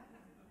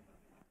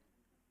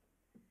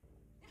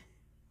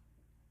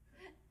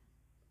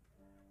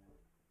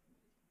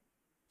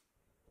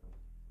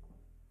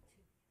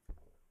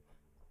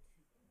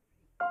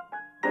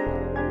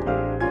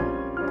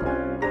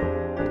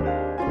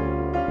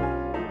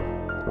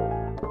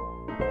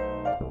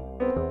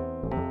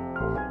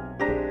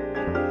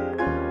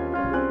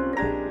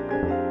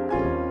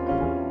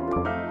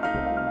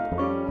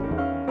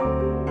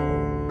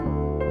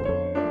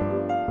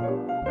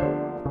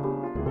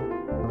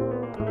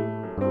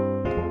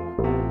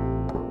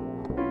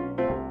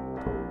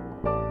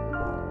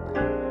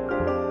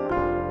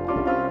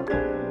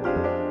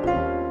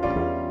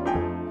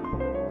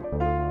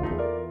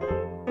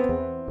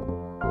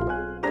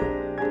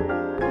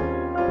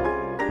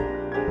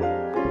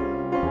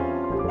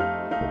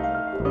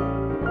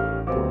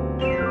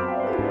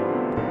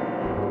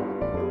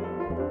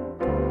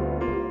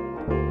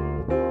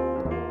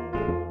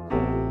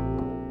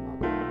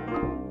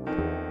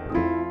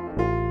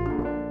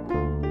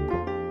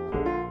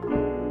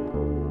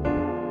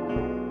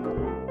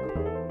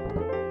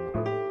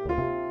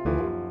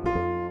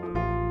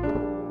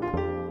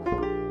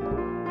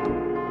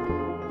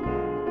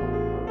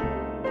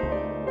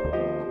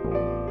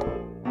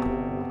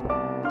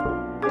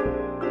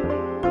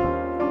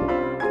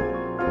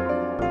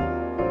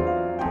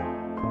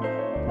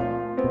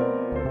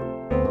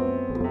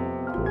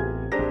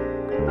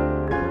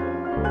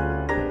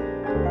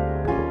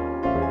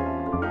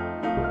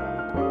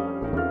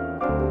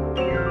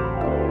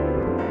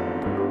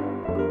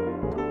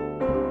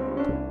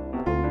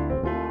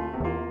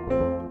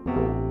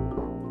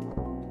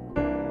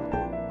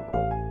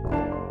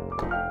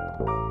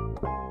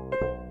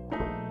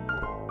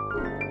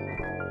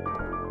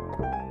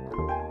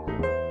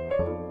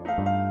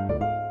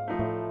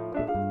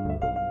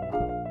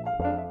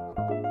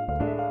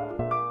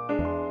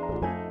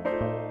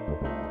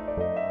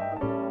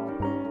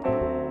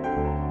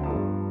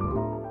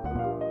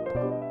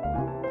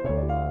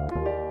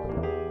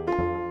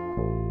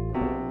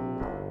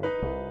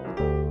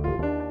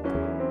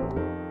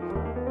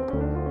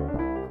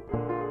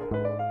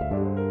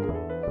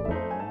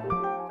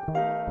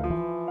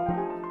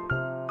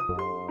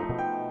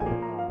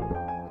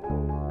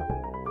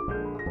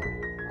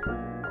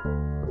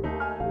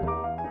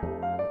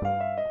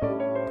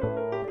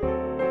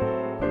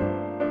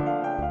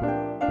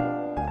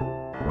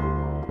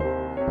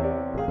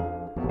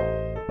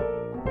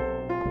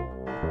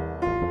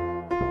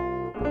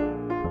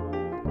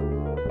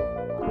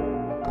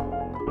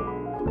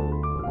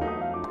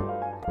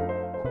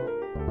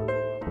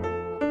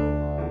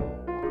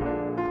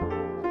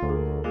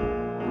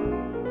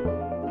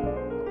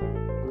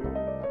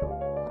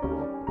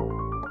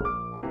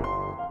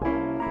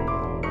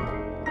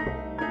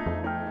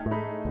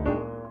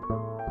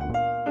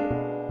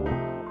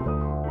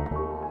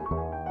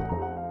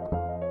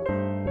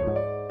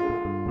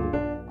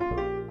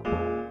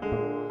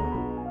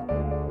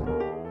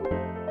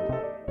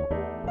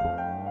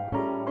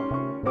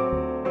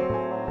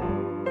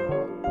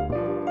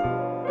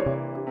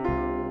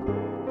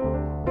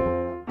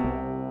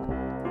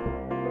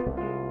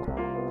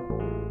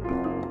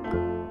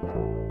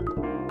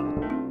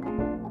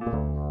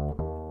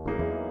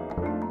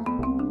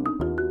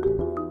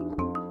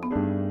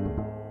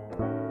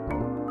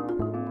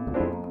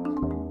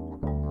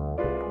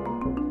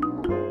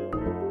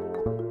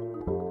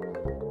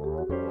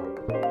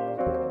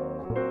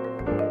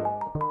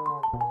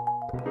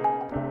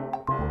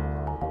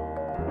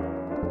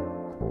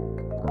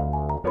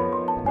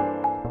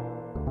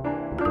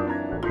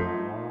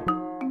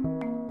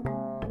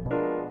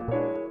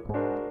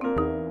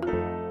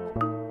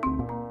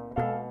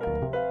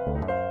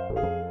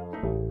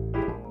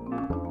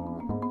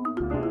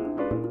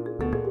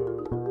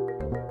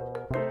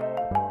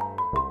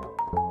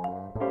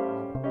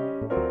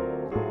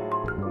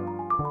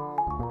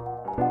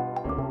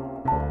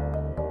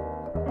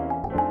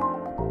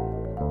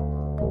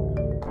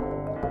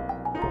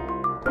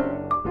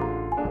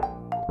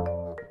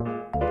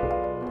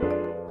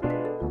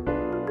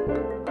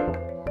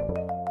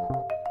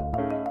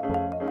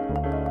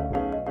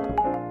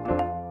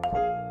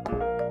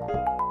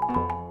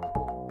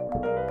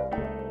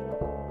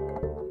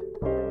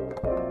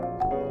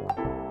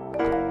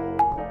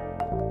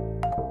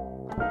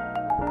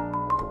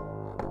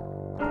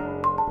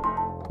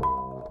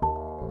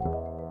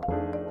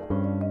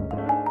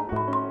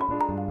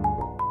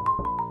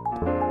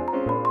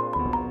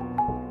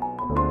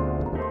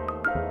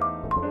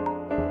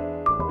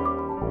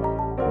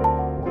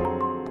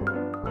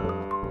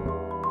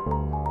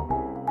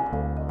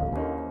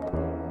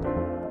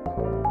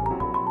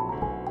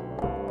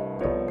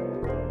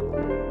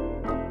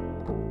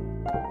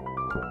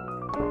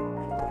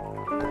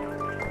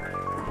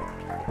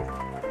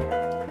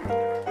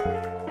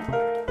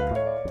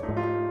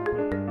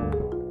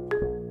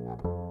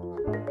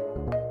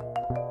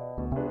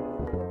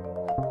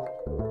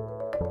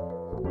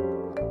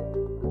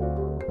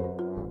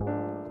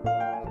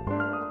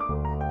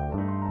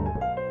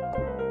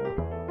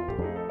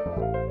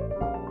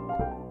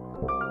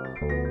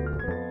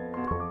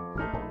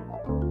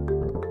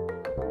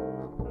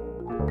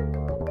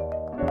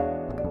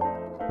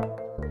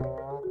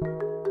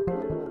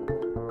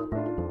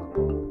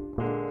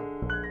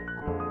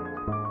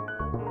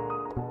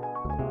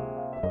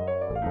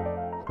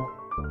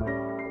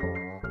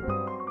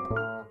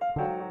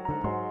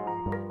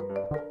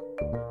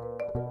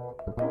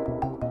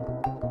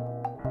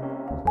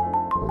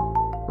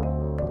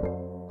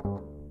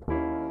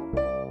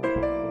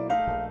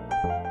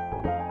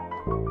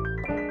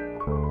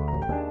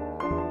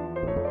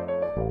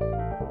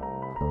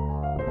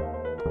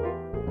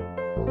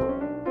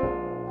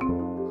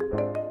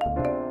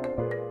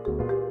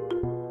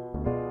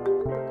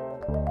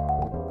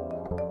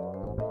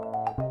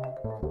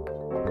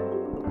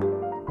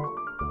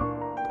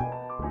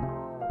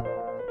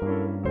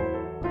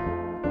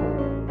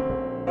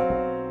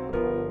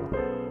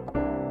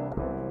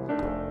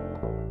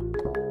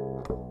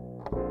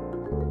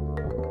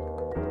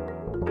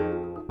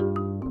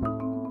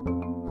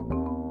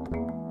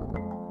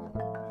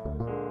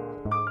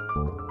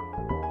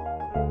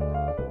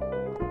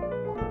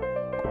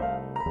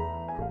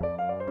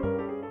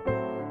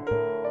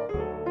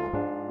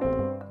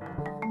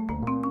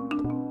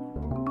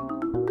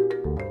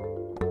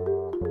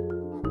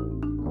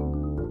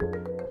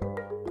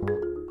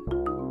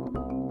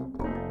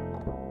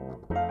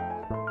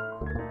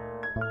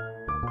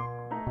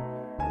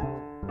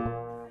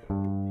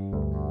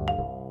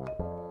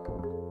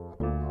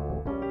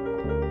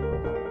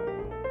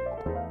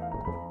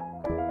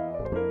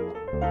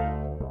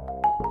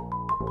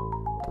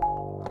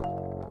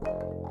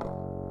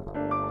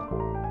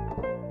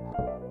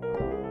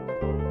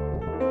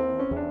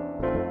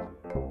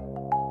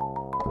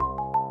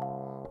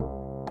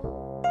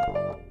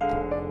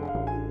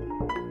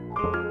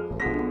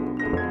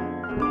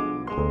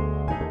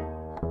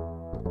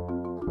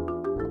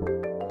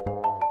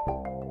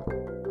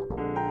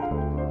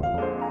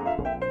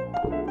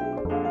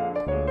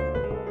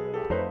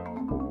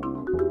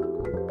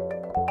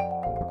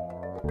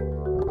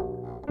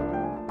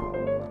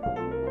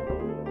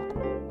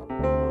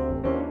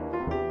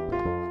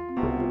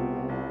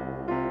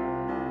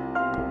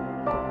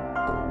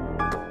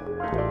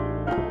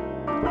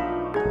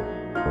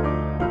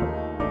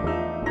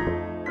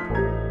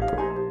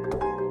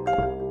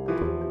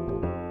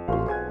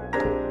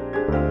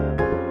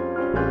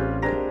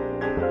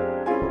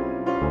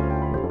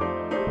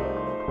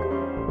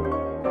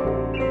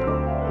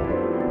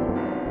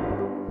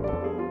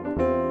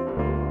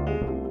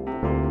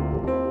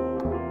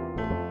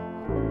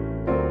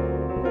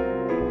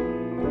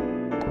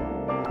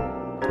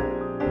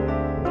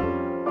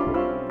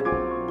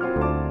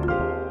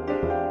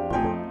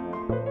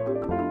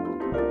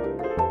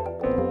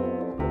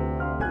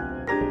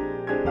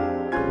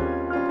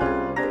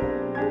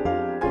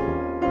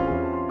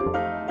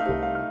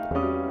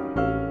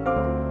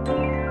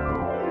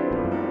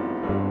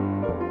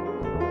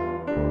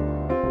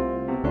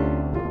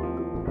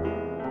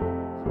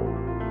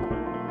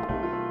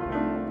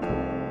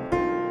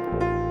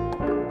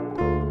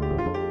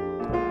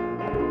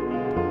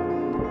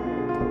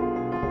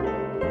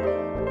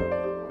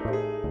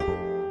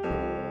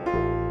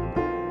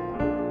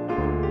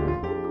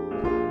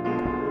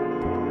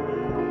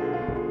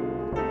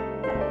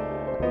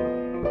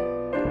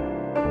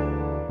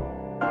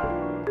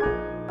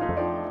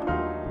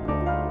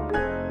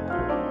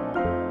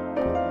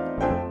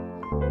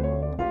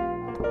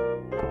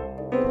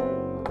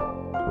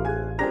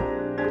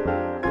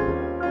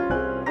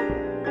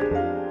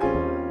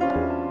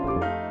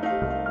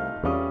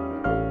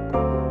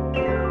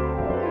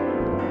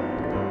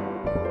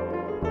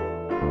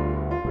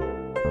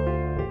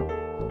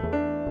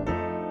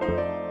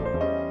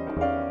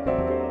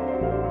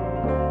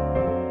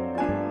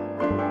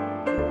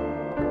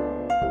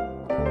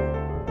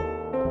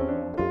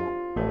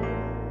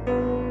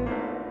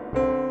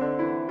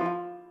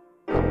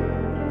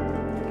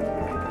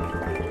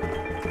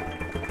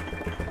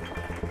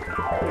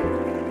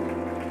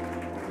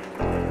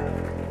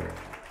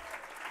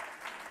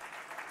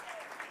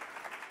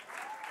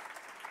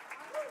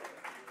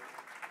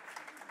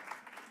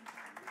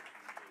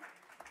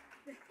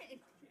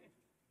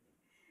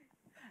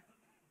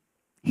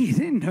 he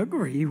didn't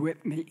agree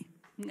with me.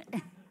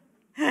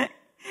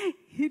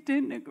 He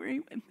didn't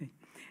agree with me.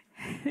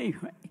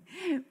 Anyway,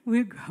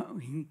 we're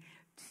going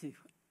to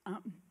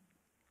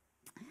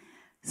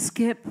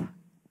skip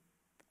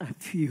a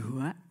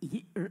few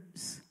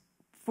years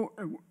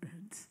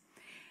forwards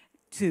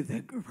to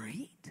the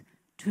great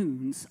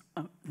tunes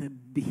of the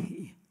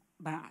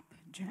bebop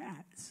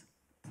jazz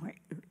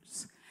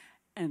players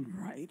and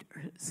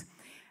writers.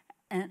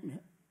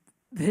 And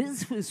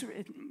this was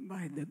written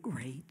by the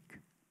great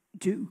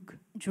Duke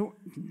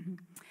Jordan.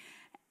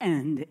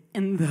 And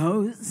in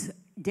those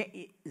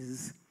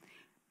days,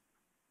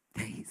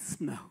 they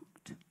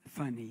smoked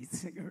funny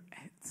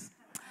cigarettes.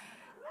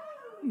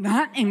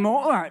 Not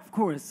anymore, of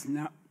course,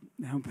 no,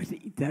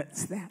 nobody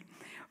does that.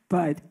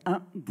 But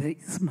they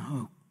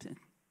smoked and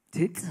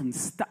did some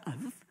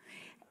stuff.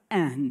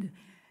 And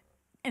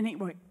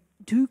anyway,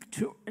 Duke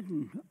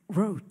Jordan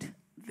wrote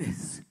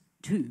this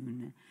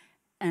tune,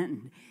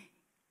 and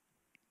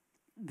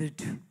the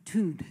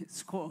tune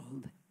is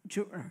called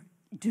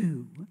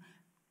Do,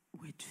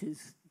 which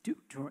is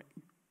Duke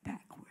Jordan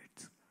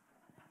backwards.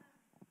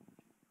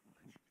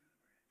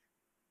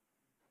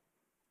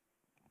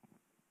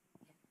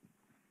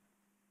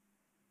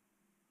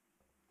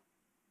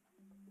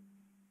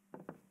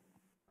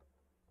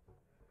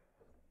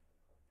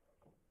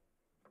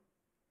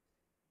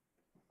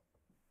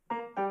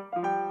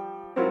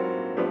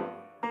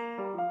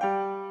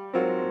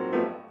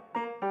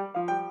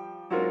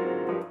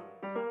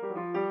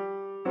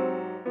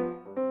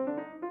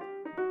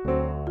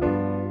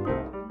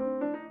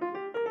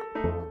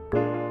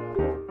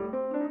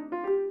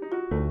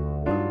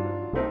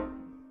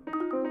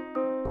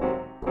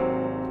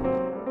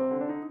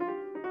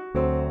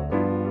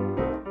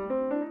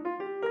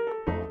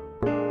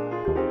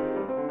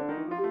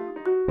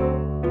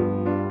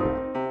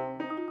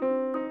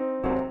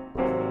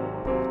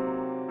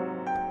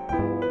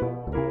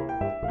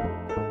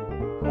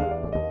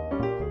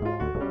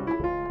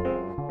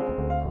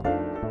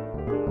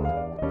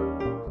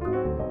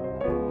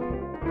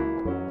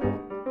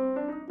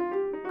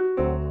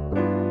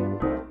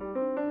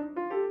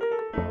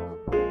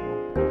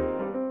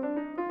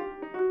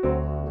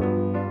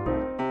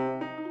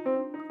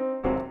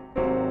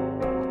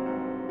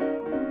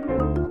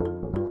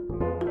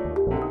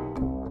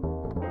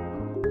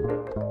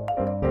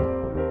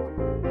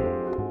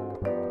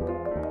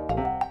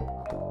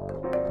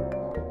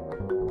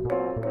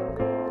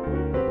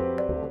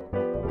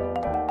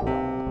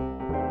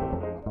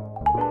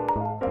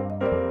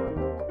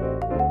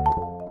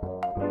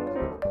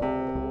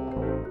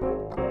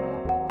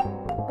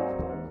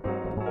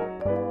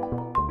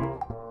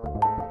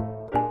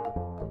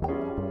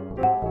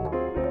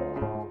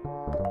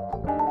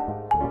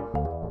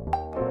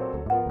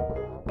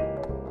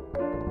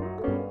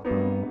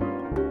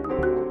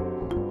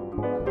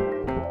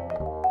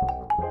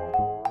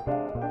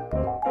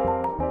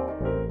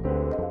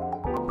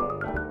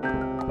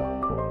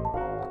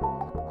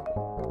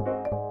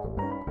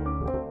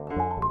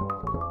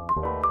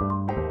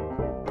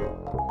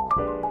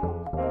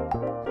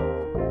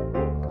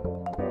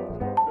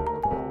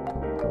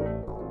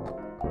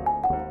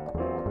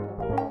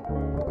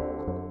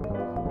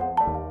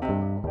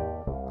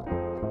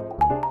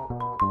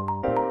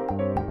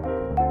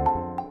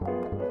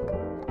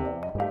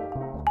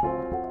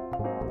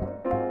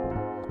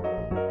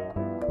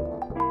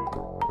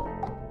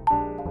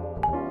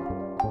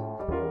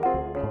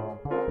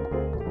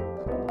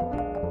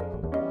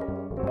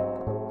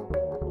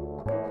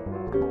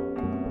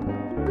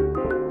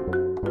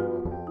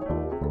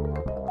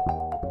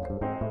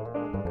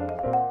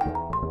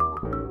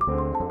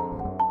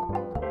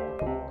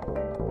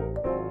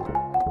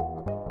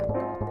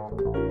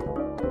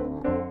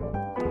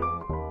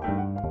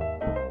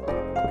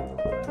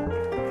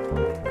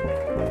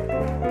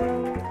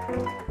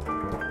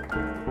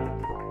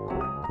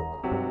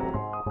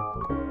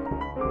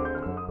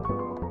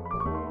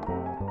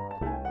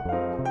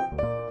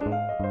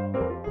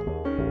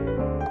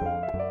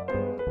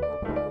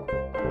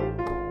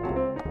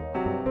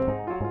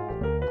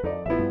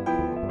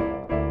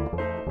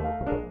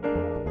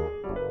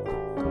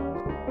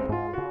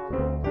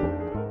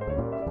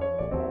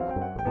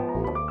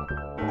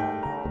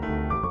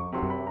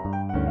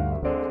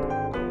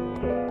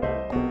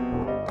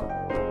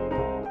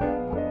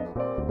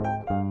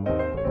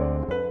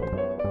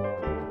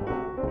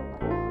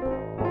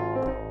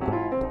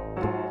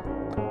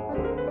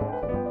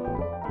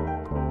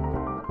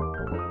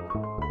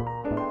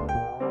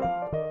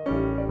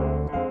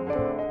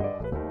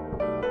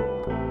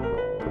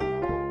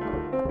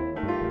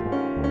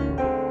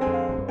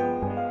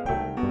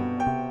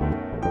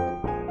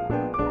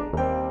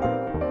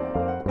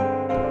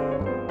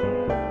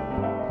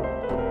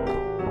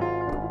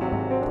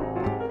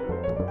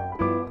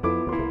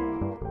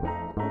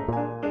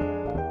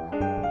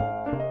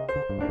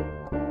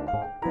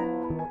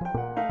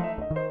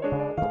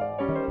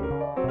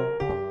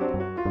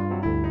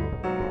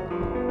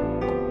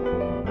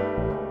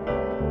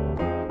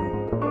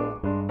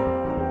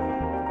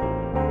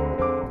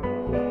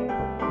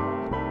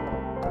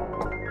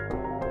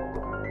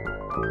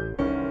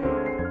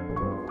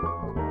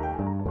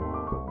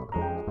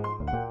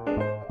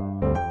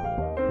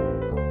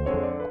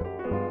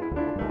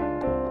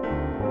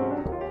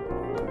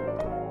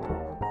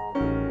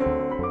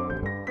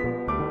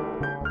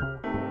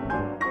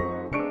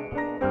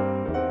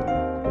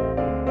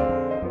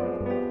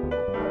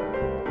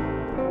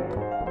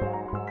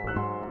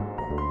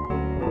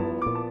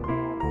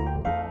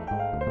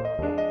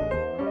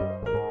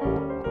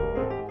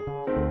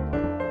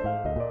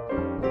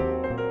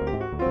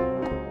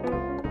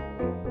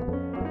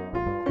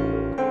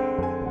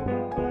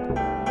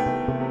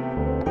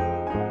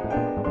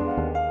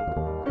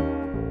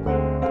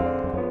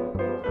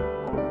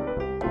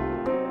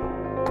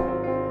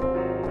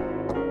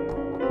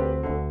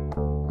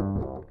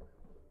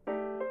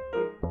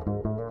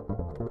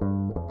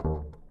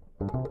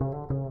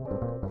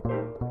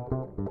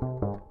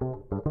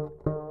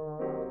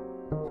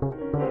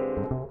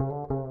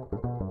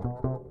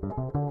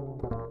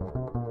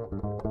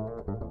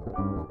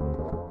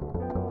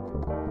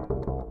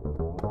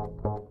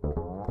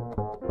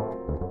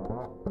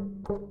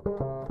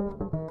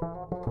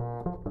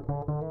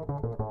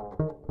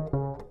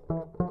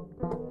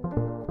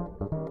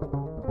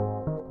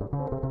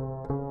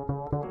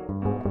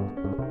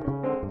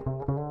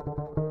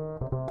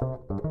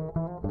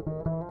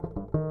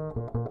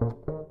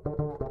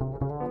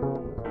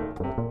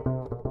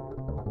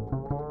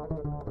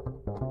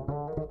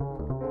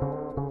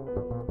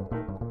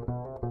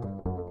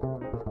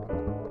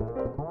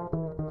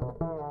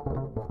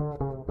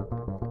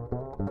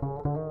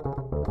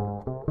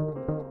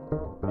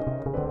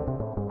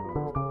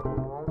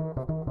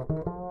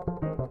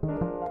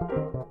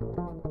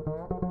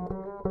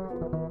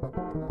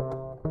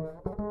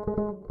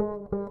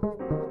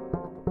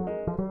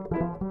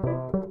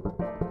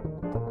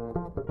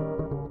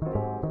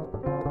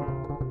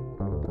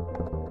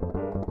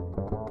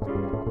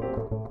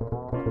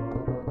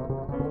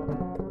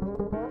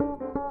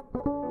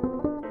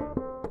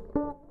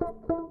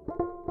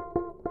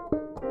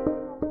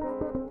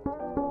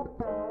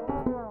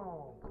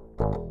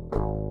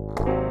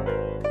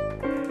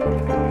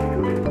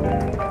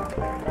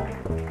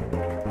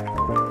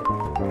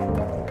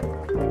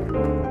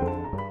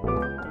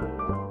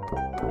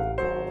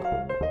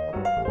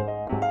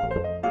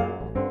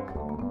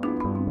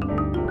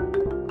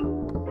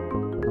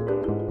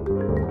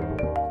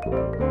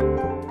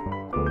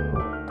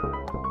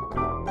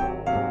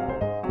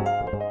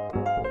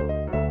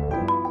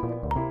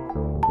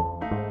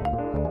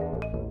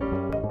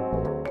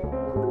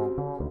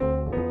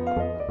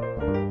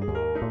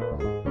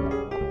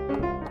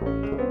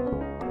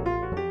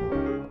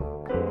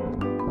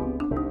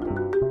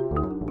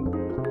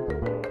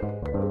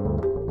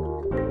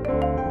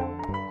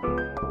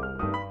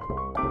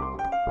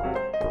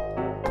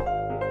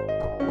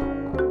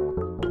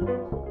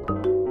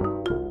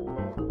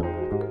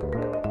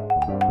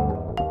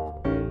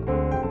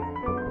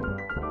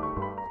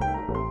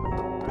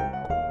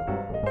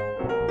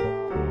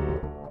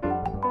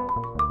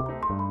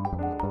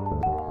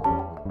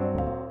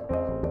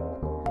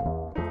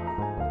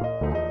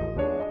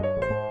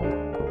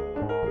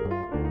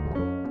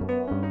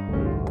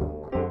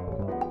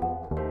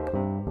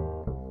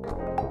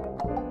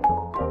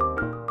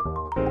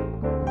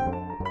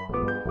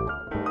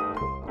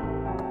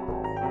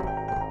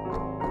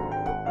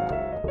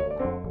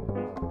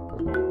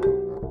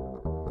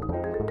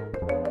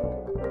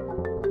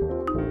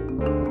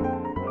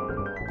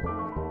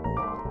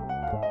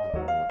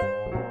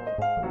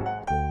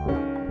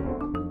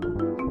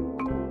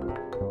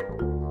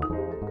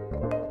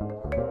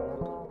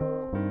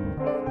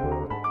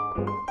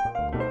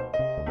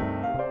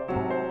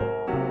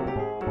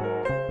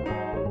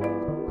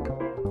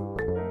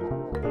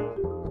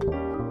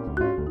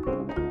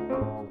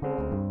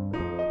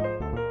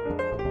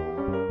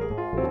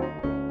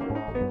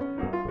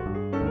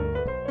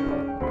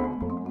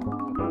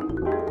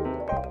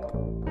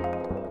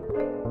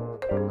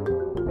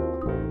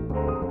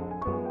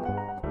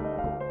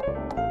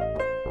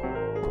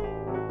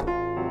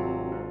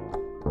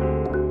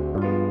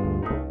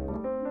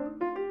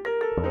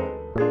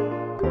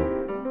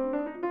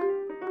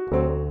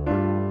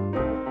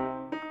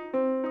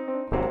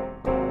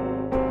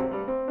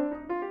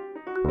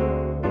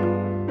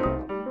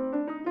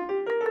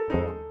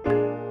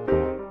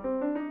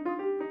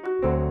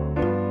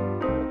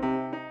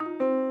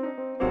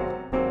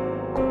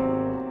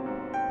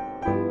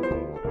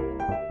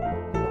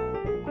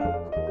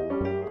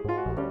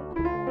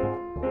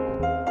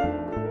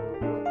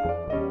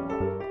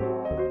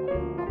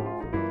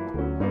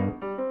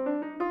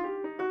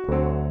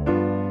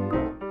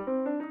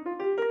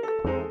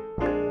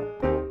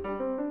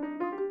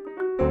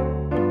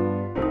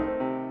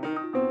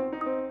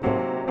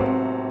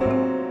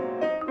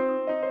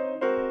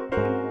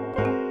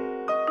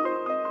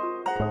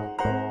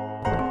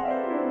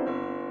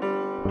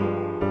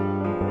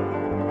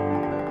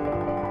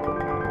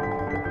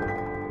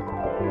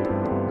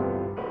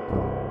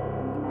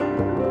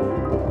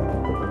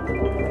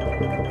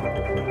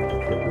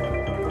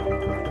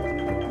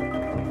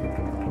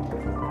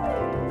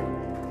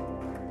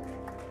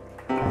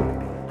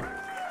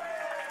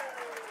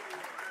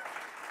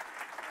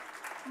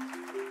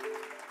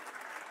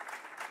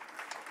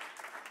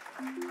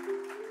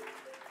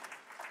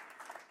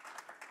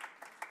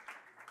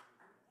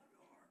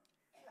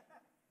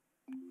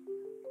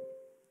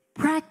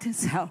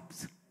 practice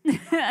helps.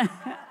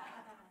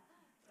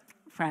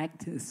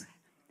 Practice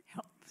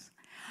helps.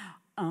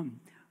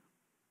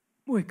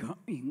 We're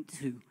going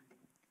to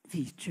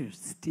feature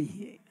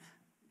Steve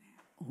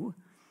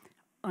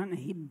on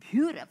a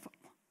beautiful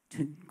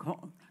tune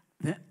called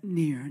The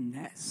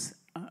Nearness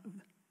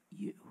of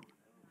You.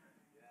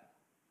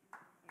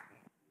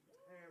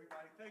 Hey,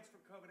 everybody. Thanks for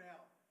coming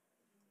out.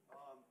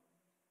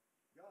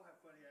 Y'all have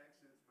funny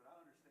accents, but I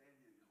understand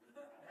you.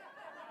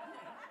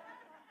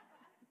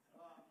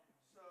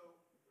 So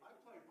I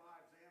play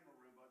vibes and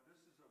marimba. This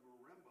is a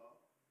marimba.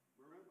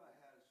 Marimba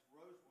has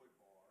rosewood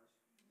bars,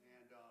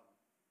 and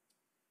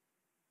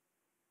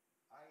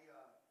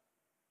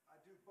I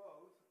do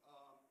both.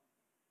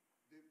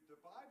 The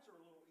vibes are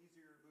a little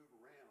easier to move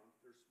around.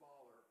 They're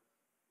smaller,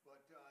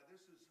 but this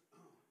is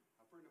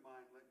a friend of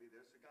mine lent me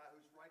this. A guy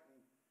who's writing,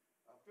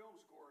 a film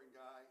scoring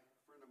guy,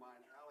 a friend of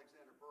mine,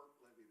 Alexander Burke,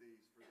 lent me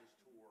these for this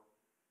tour.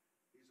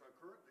 He's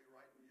currently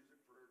writing music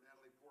for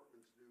Natalie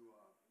Portman's new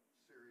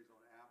series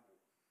on Apple.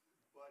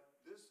 But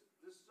this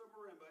is a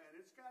marimba,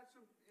 and it's got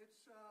some. It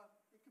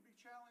can be a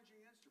challenging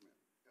instrument.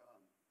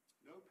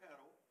 No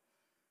pedal,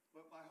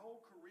 but my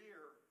whole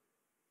career,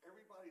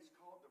 everybody's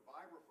called the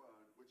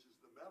vibraphone, which is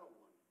the metal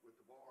one with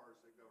the bars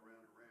that go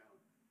round and round.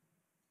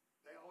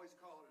 They always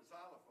call it a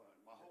xylophone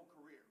my whole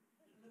career.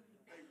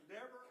 They've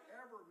never,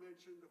 ever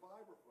mentioned the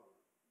vibraphone.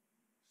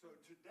 So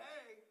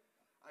today,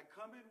 I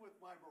come in with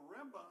my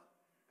marimba,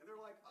 and they're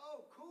like,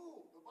 oh,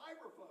 cool, the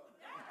vibraphone.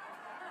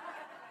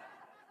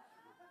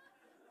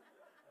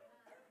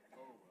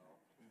 Oh,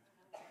 well.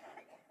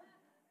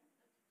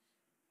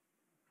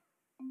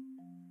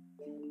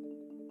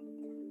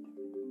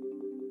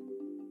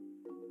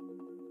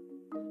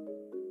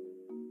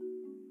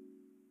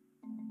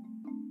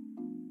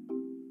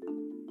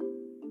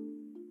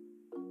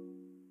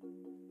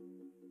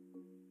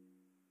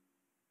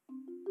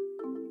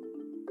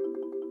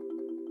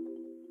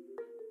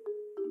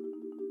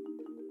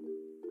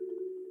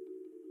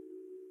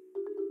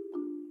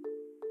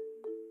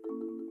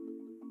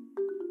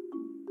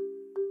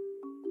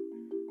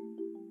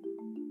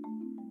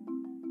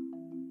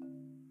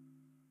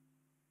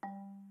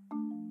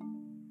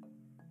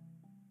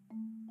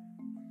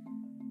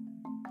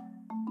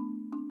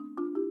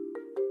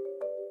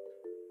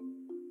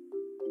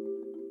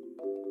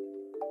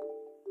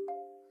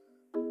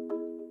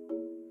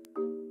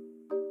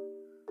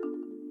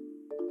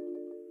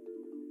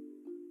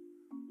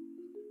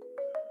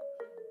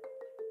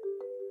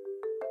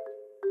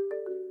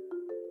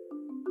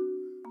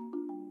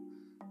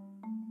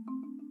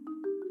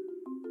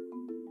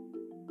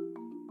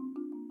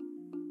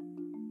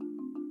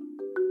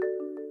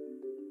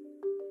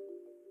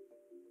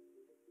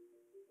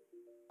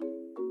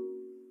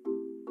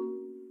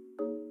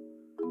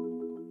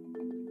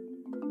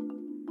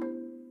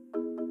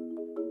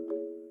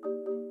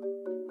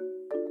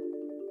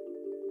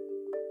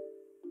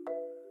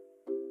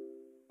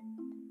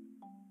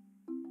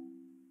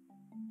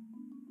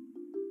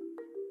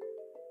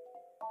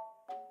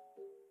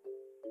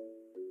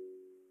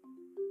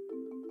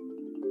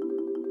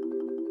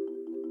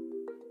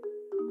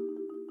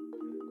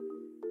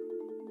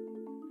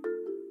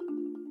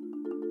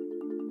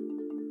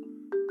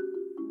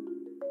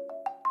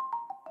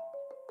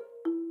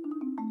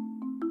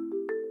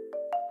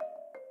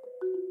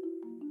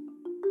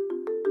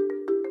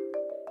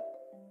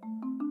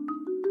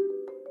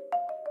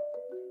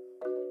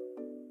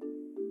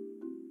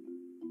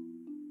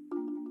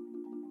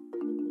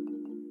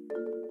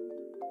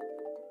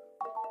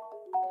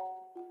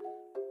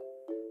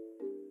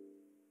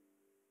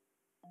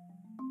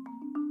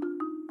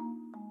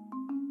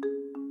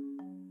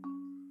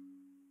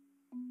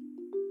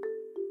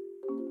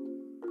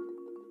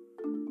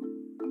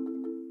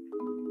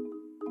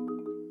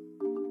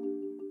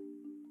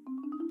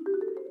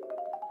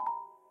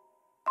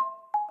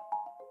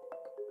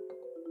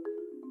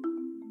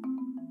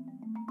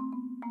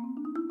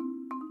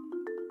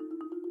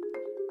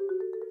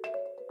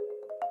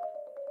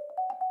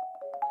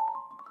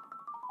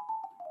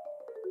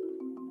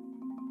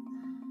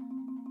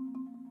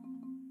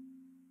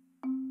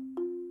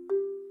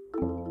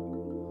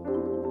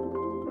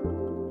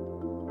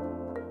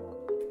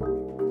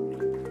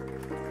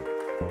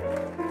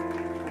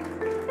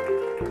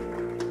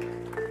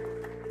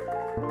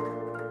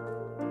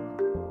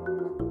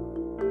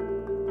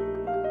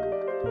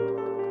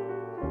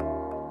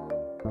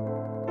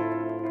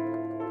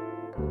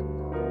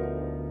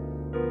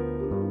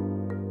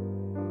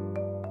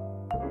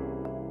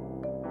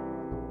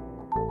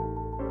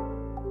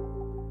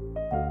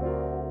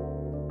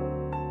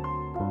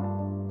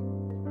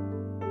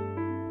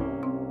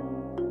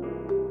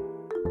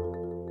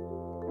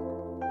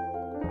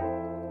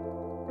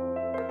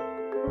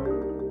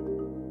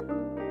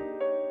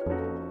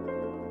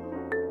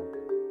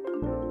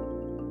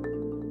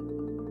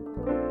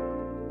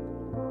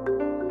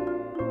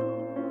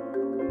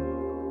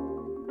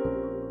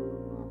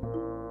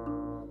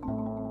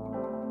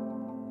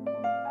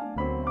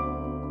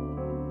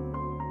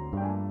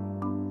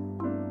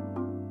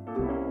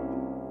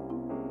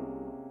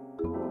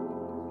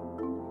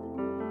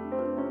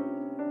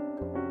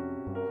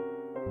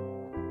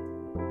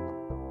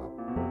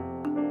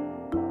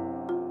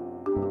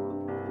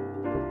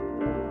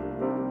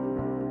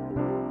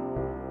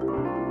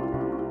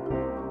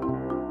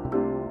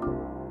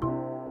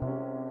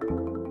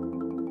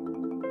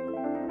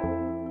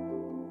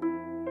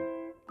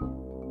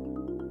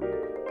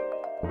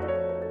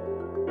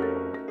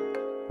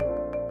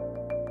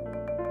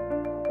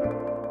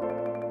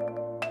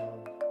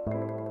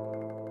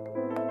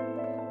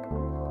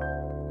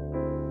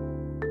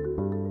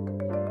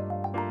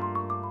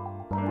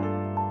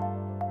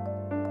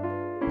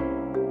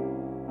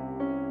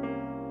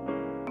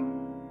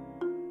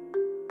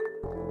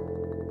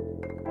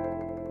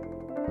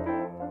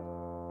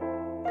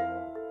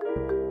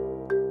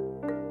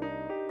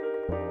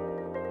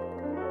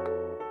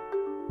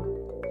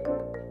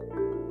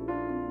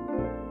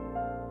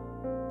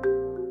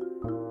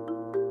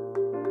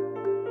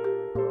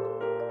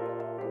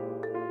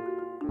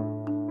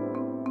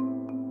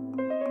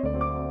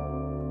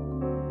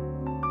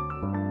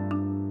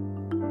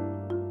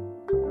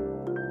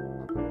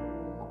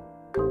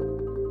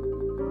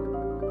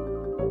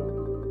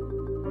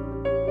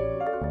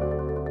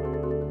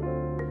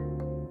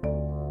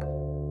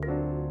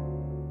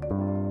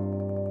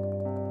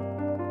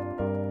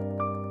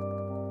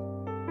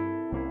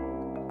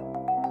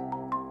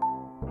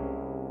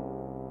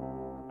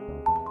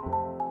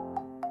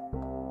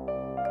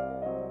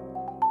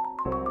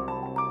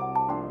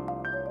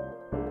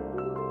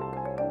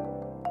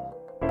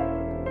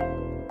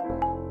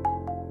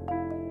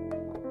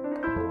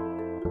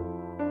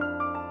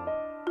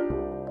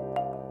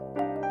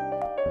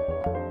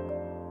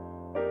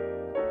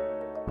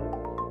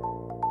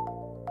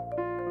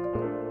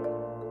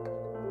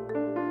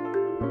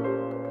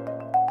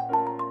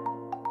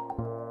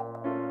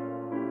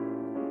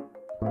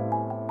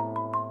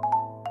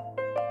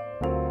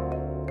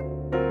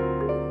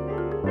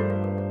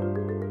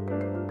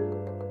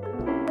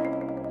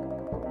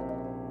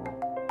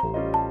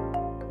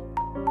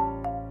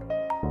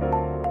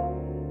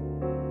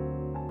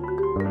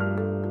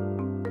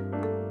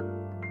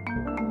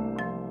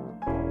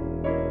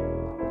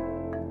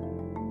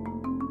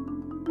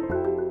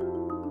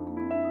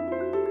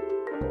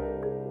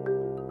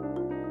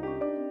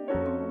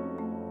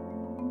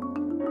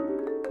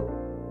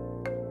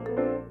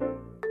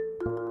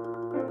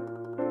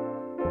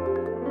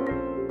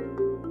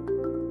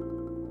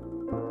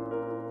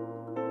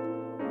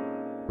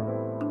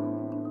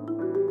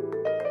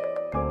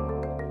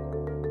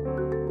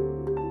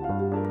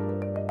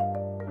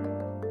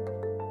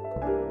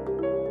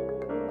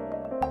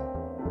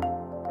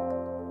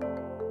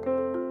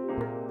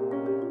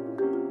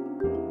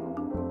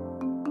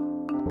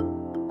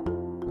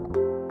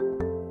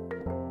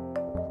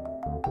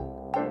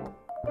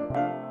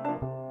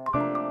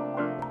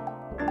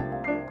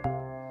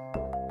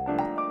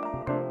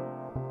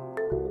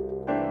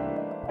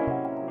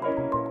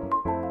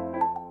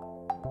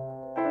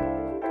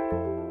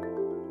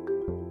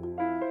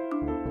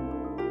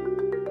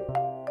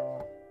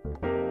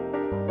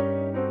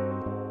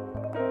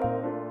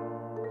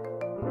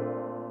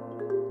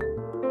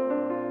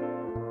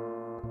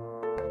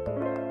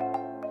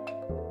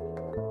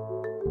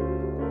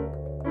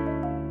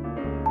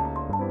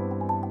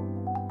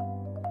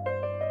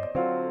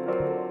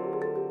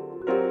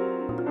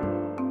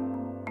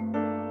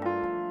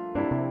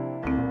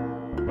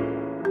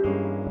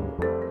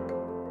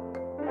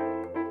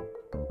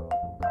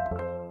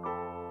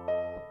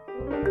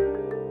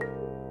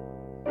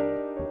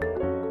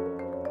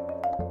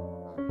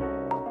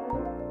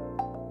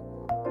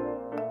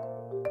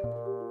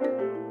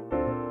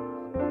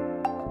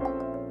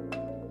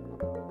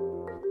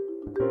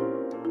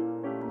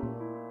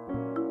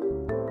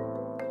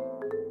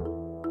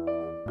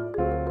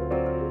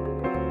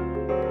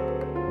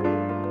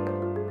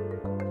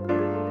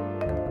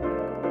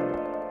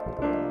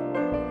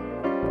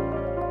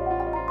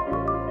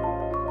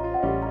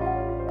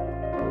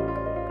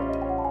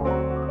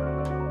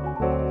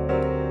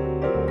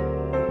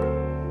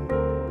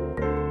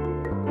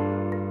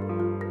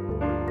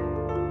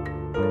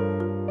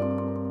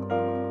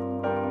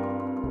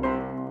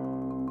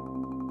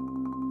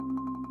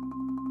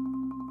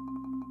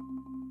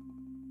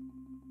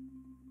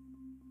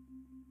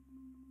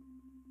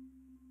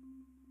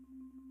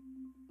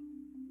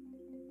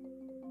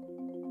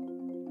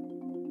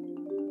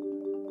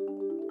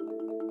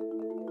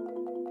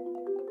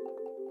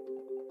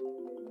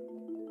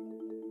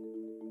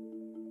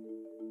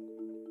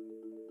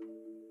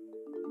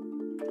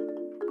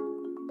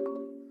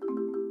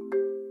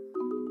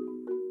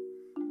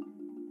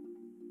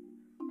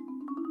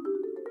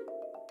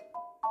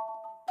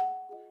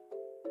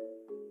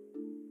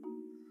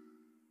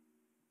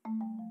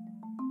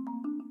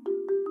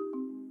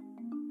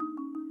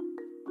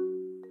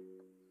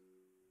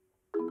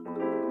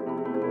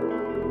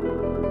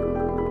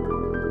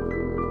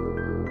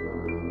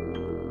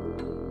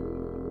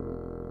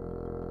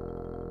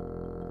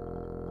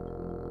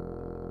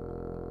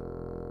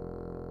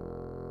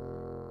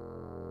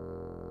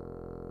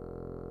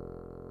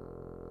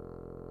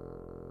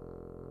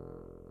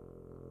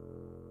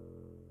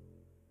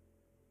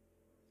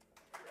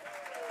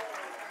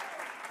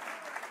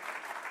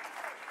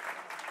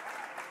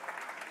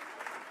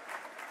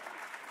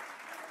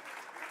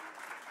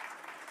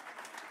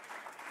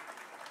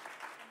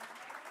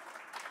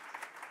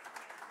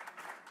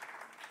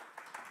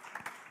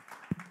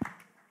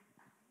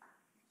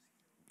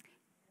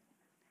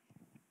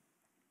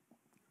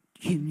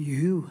 Can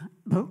you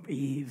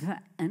believe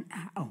an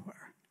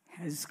hour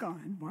has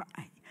gone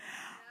by?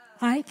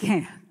 I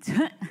can't.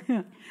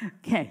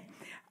 Okay.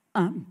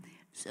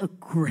 It's a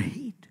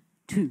great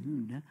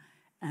tune,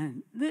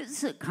 and this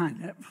is a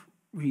kind of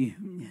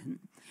reunion,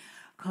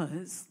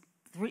 because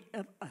 3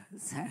 of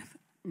us have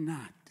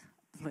not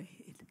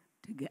played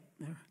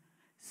together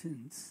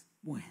since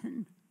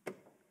when?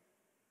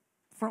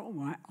 For a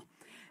while.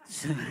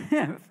 So,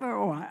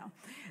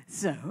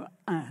 So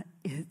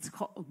it's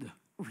called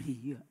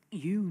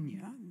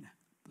Reunion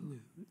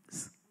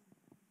Blues.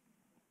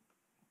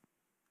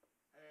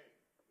 Hey,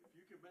 if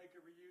you can make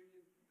a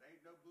reunion, there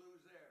ain't no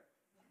blues there.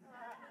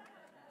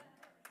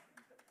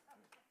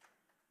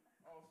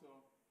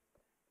 Also,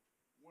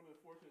 one of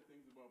the fortunate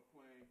things about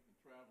playing and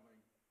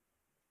traveling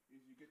is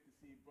you get to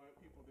see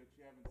people that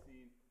you haven't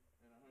seen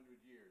in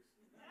 100 years.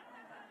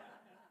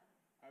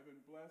 I've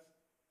been blessed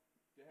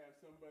to have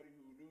somebody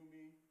who knew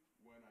me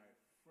when I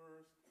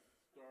first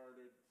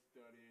started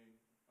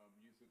studying a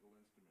musical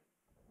instrument.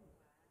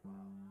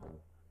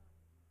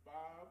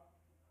 Bob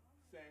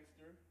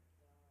Sangster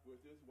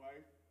with his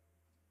wife,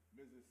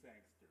 Mrs.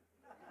 Sangster.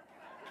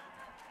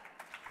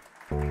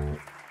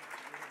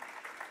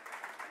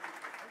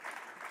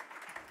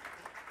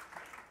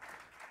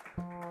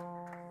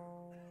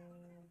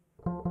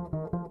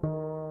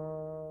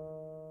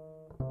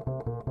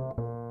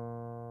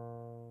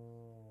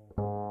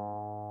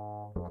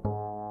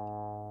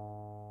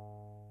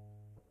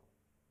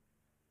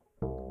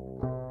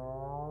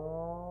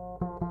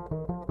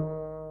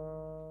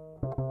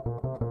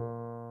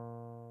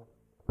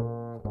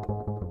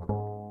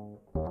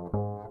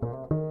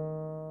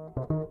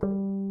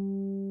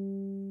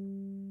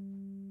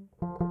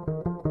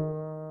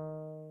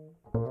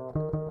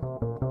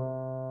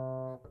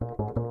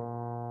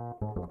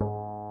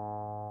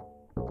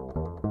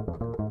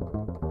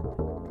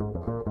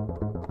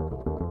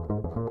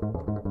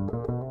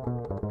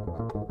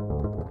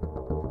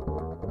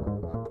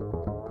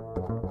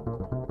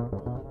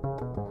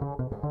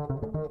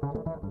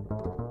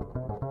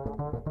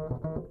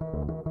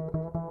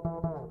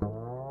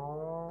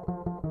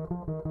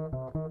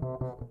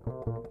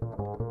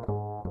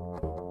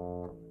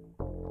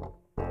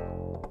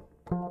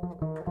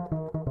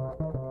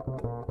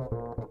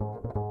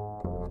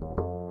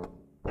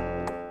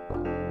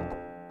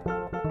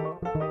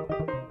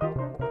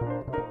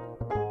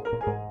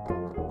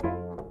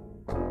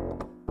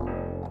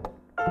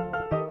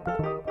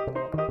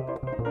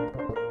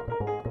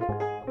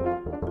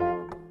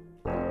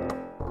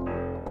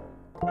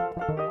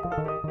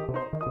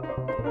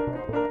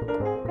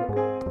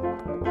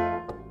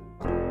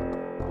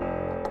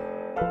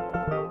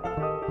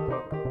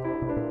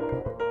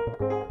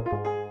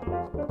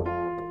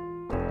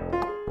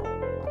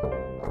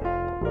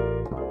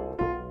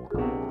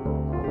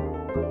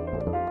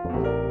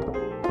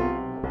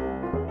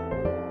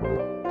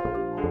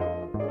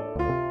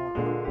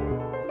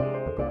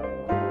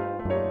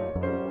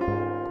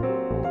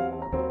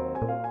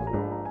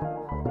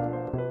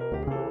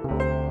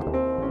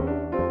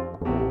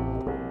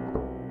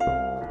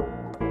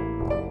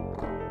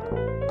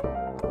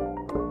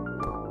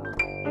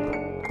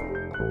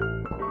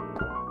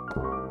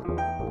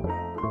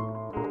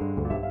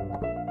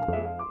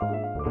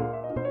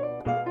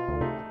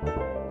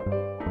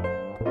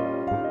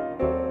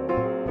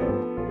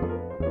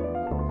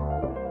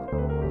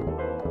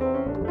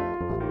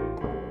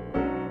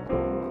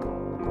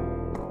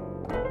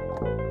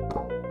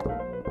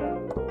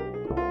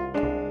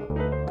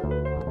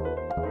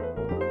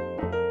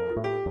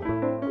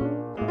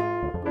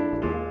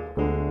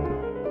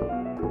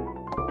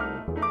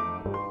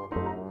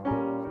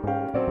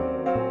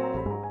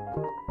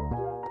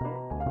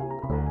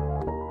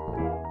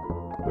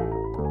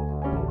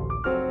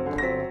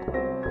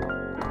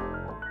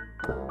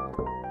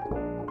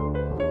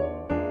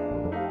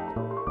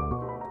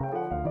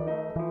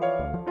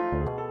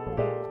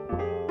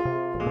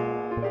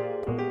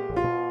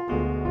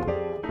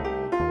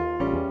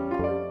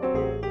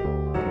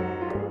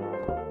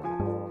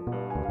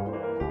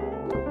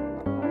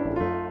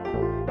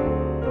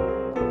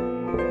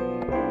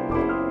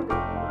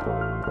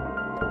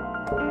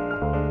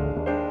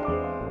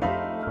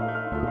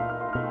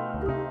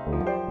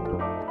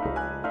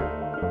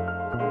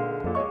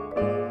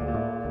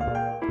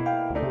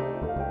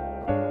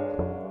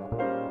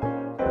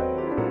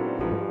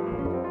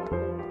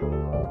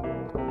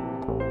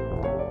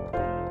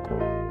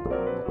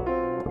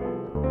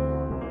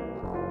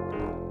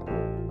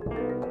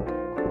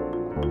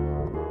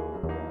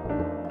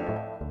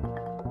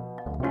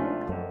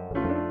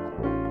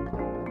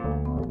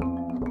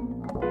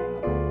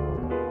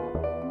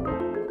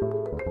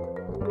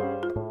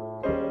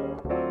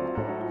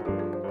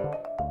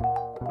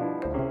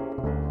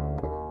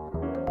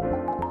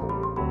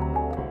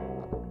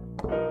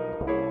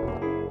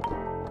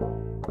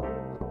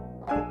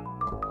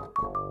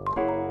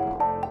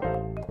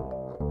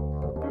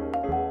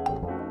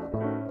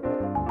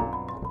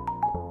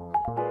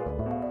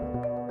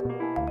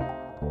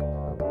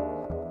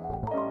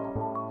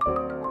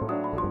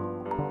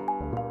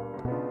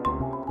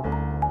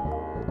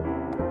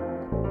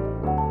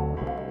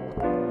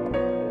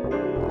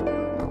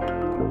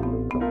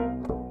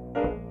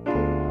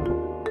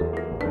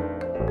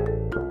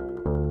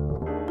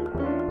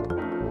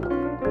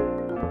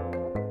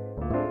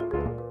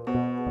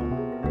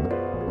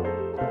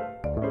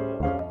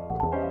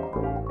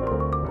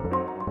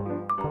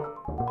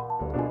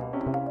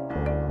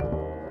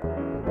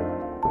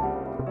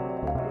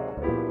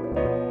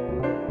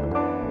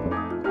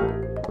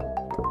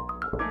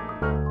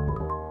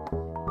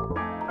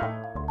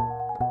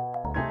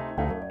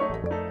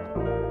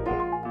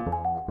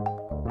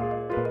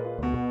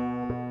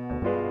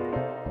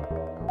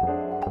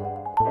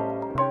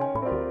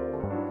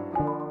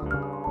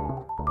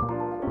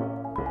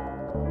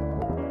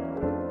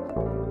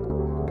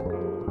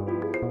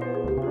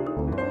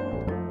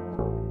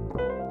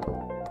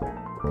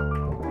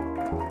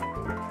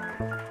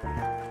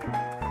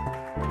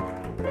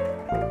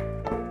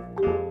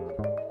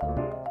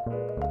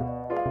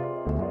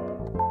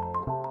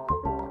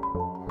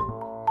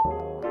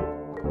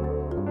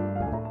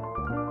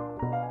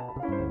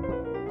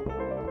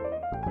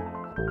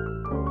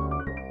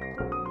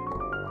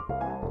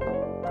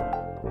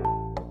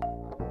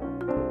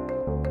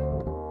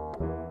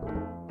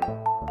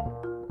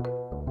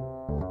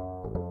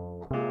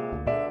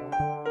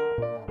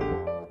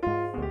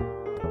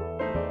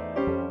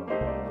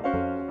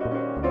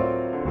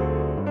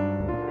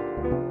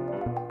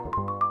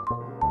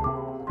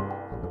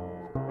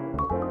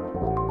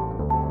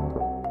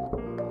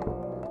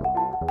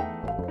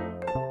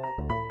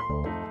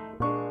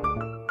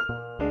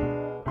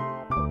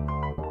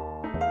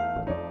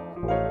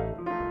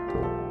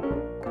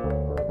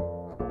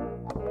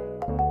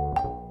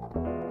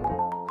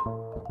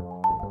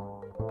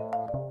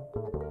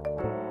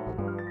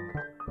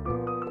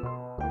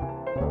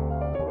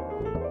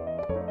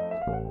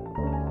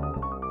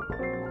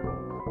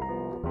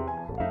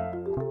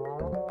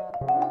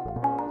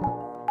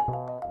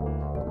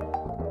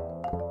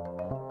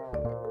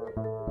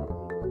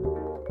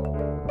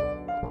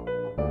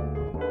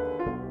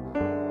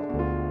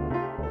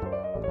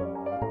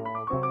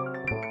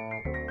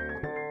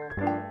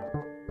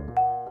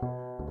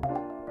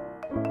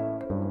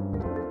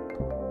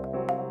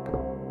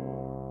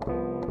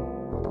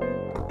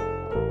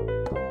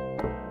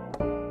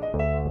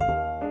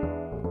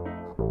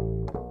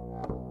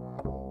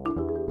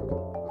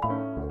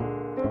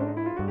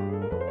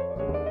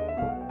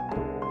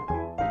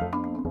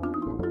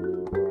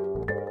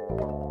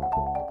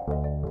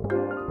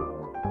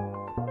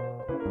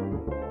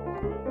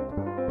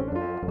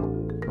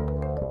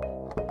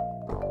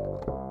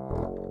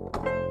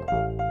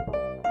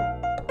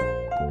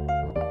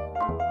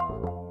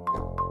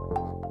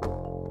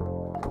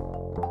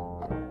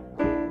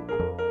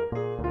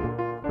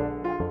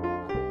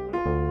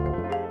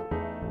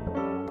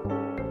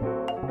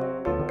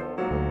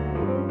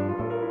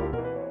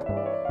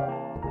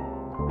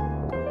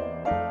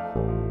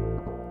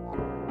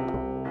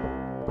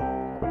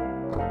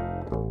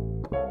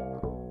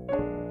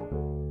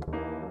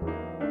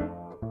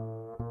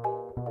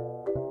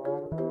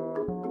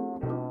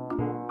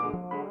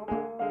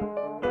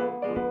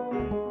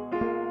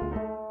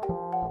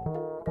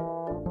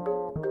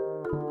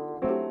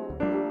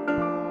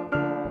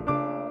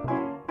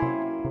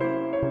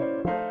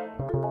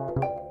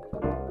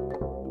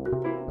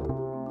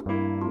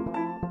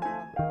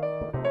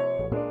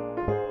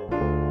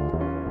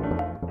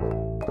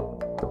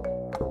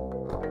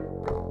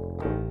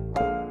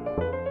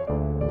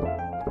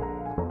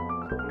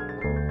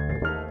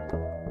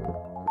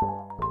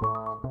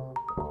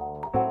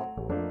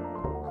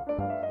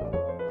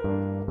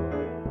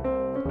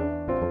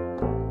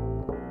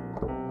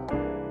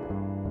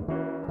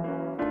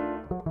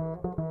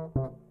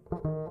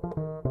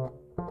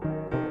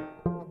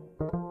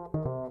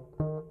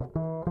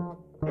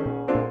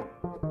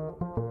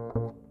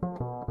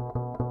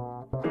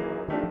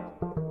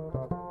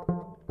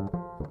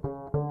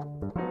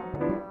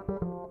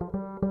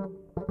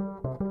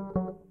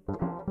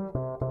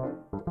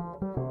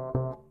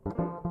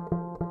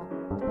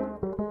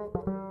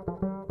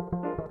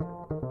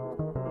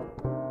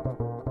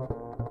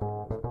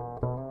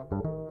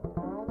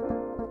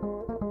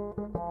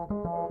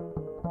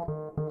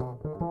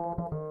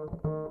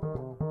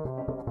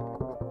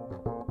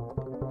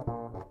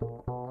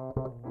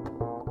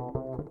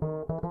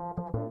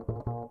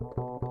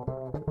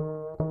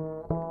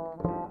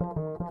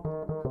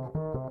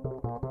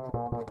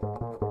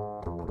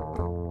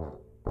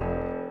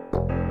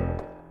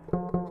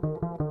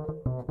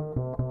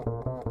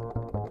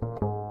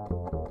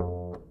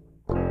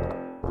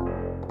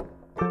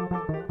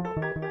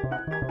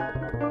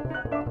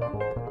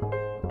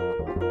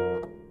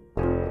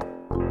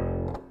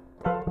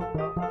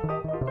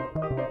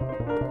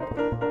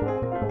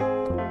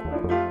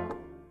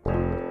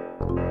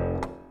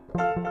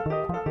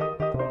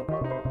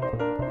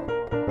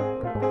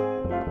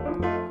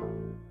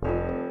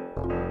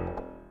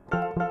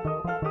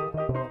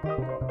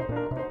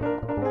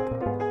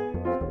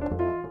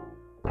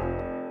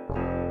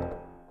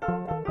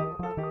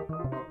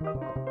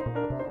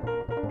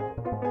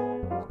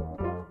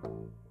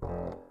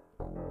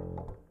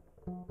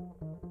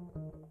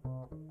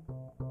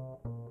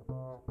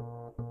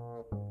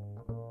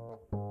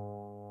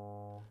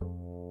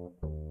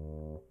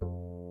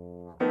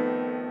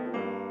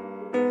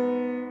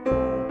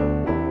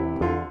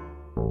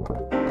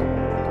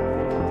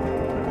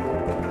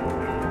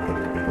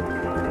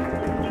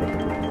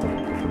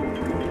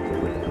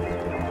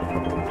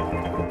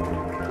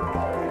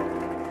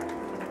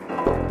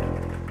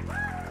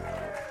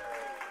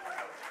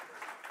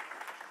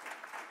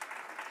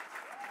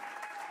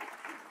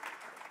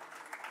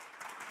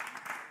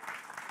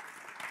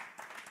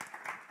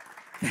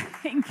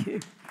 Thank you.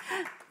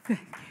 Thank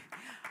you.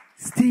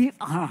 Steve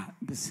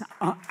Hobbs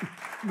on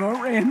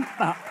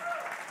marimba.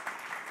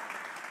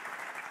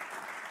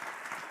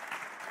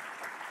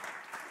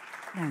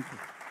 Thank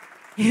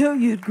you.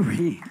 Hilliard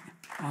Green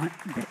on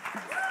bass.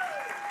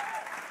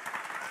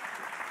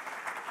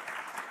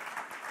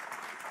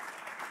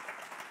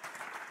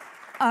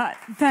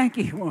 Thank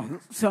you all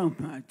so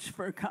much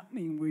for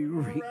coming. We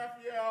Lenore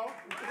Raphael.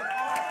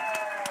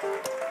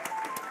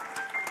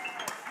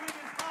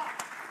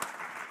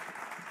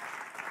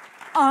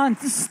 on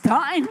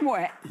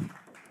Steinway.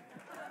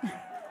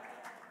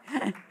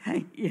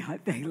 Yeah,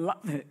 they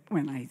love it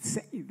when I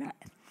say that.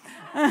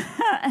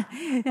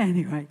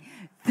 Anyway,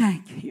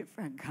 thank you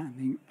for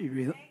coming. We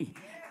really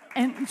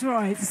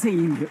enjoy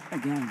seeing you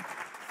again.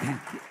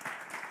 Thank you.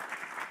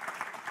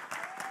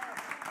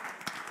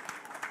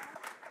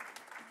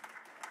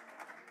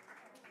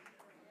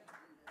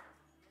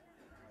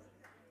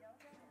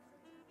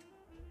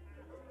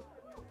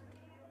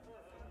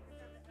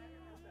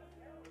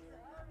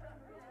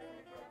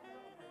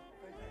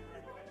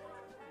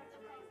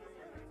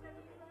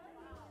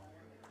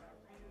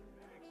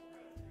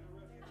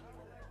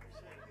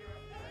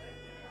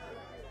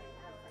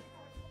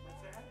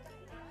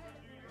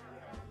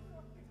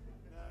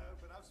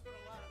 But I've spent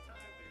a lot of time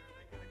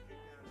there. They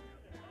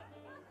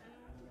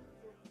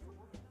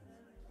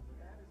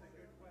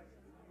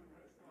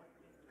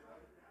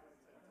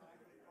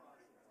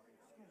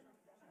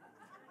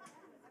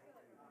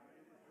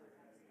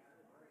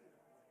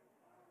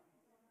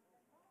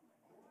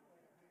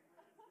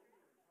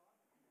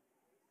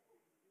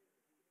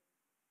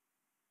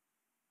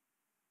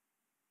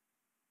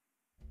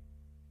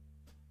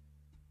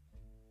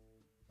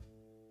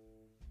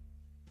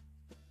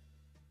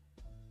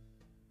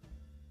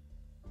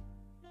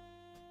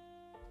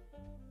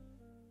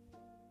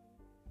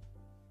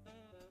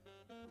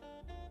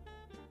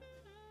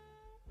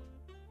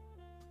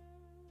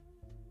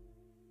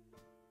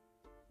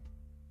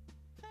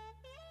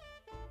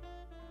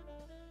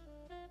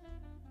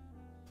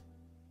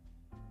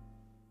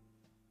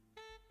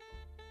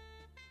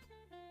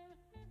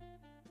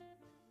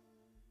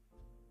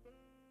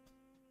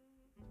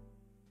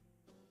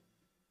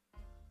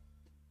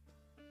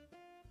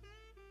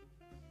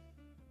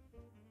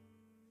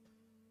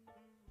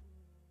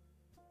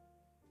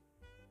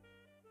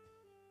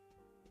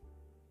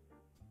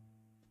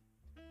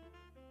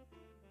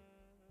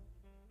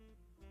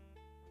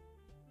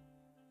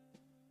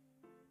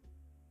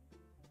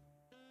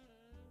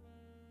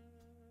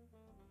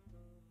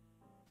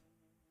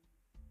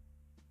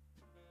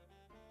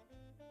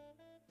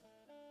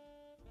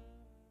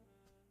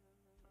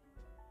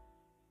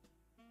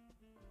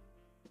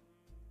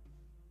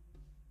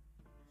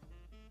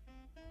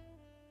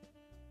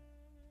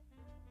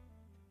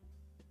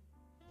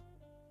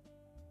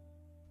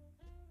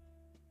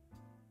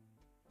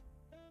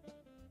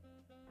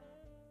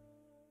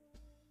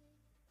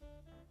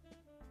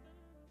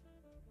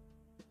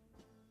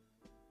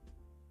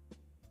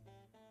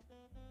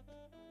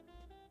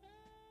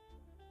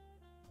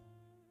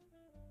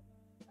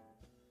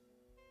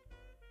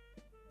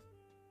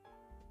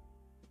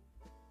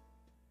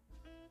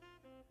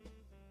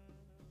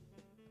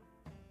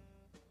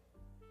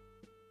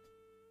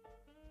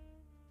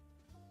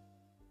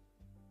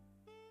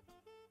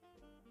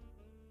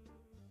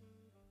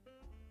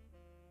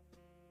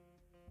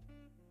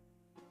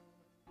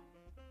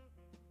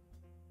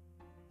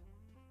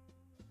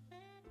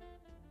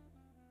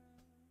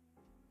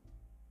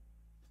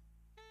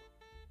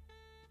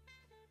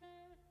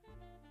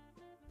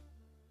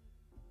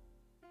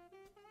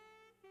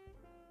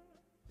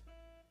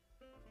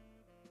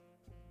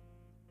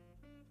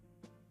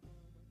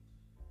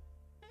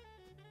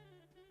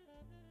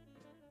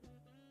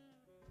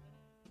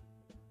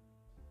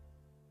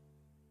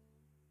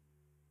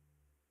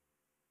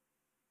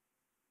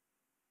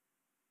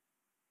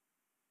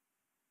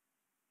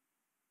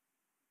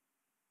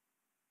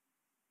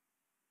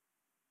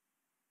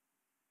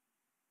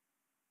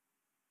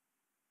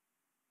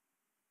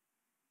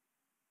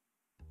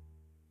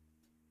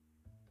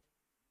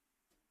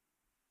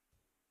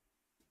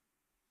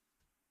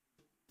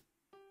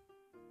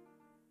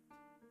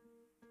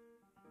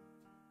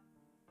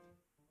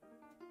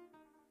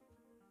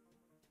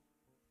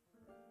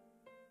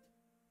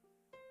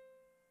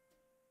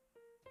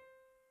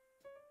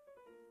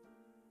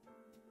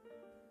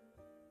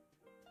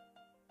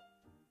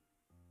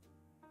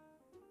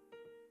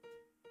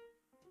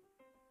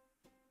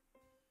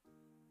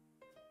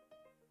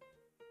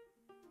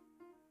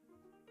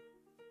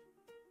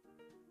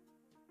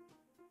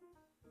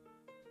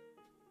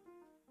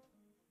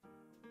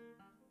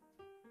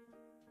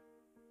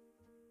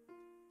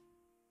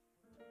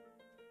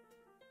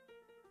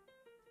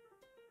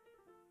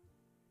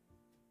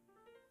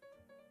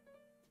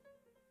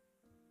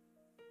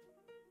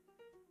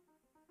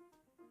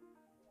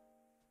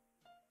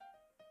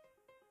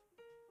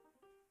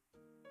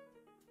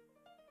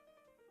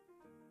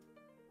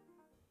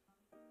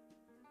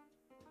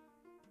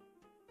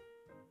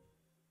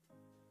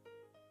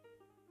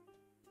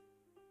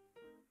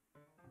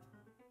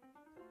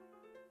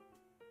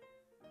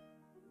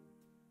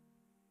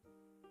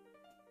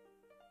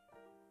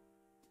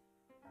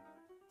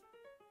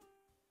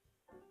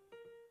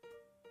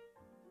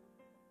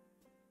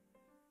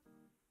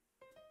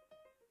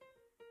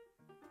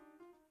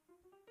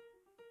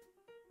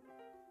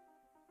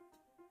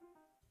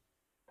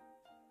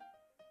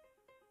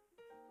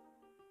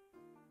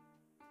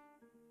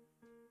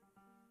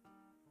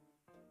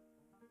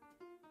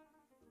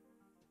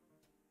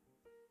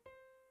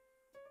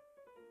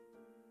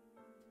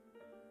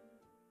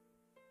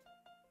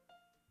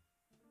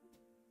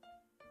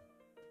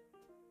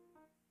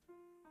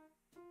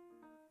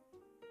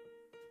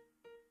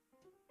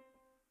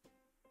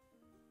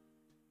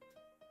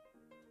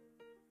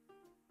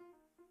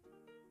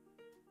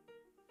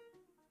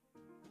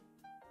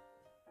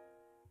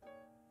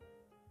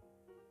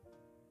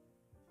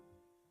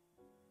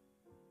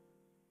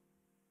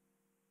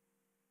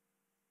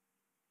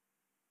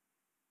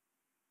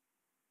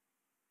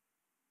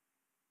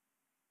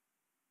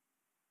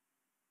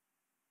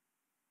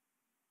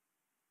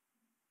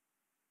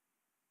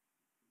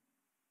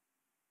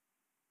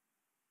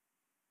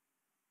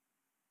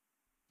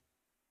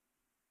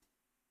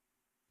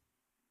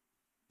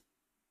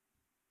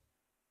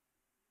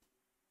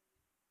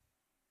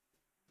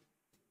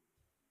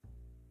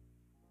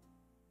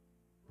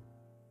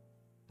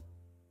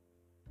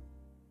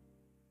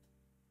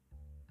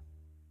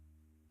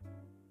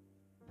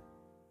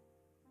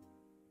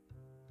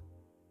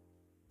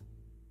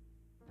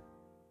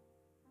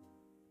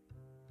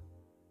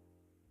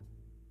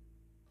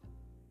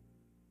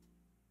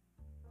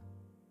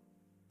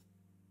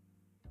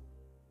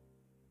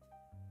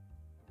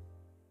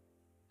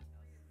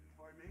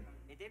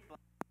did.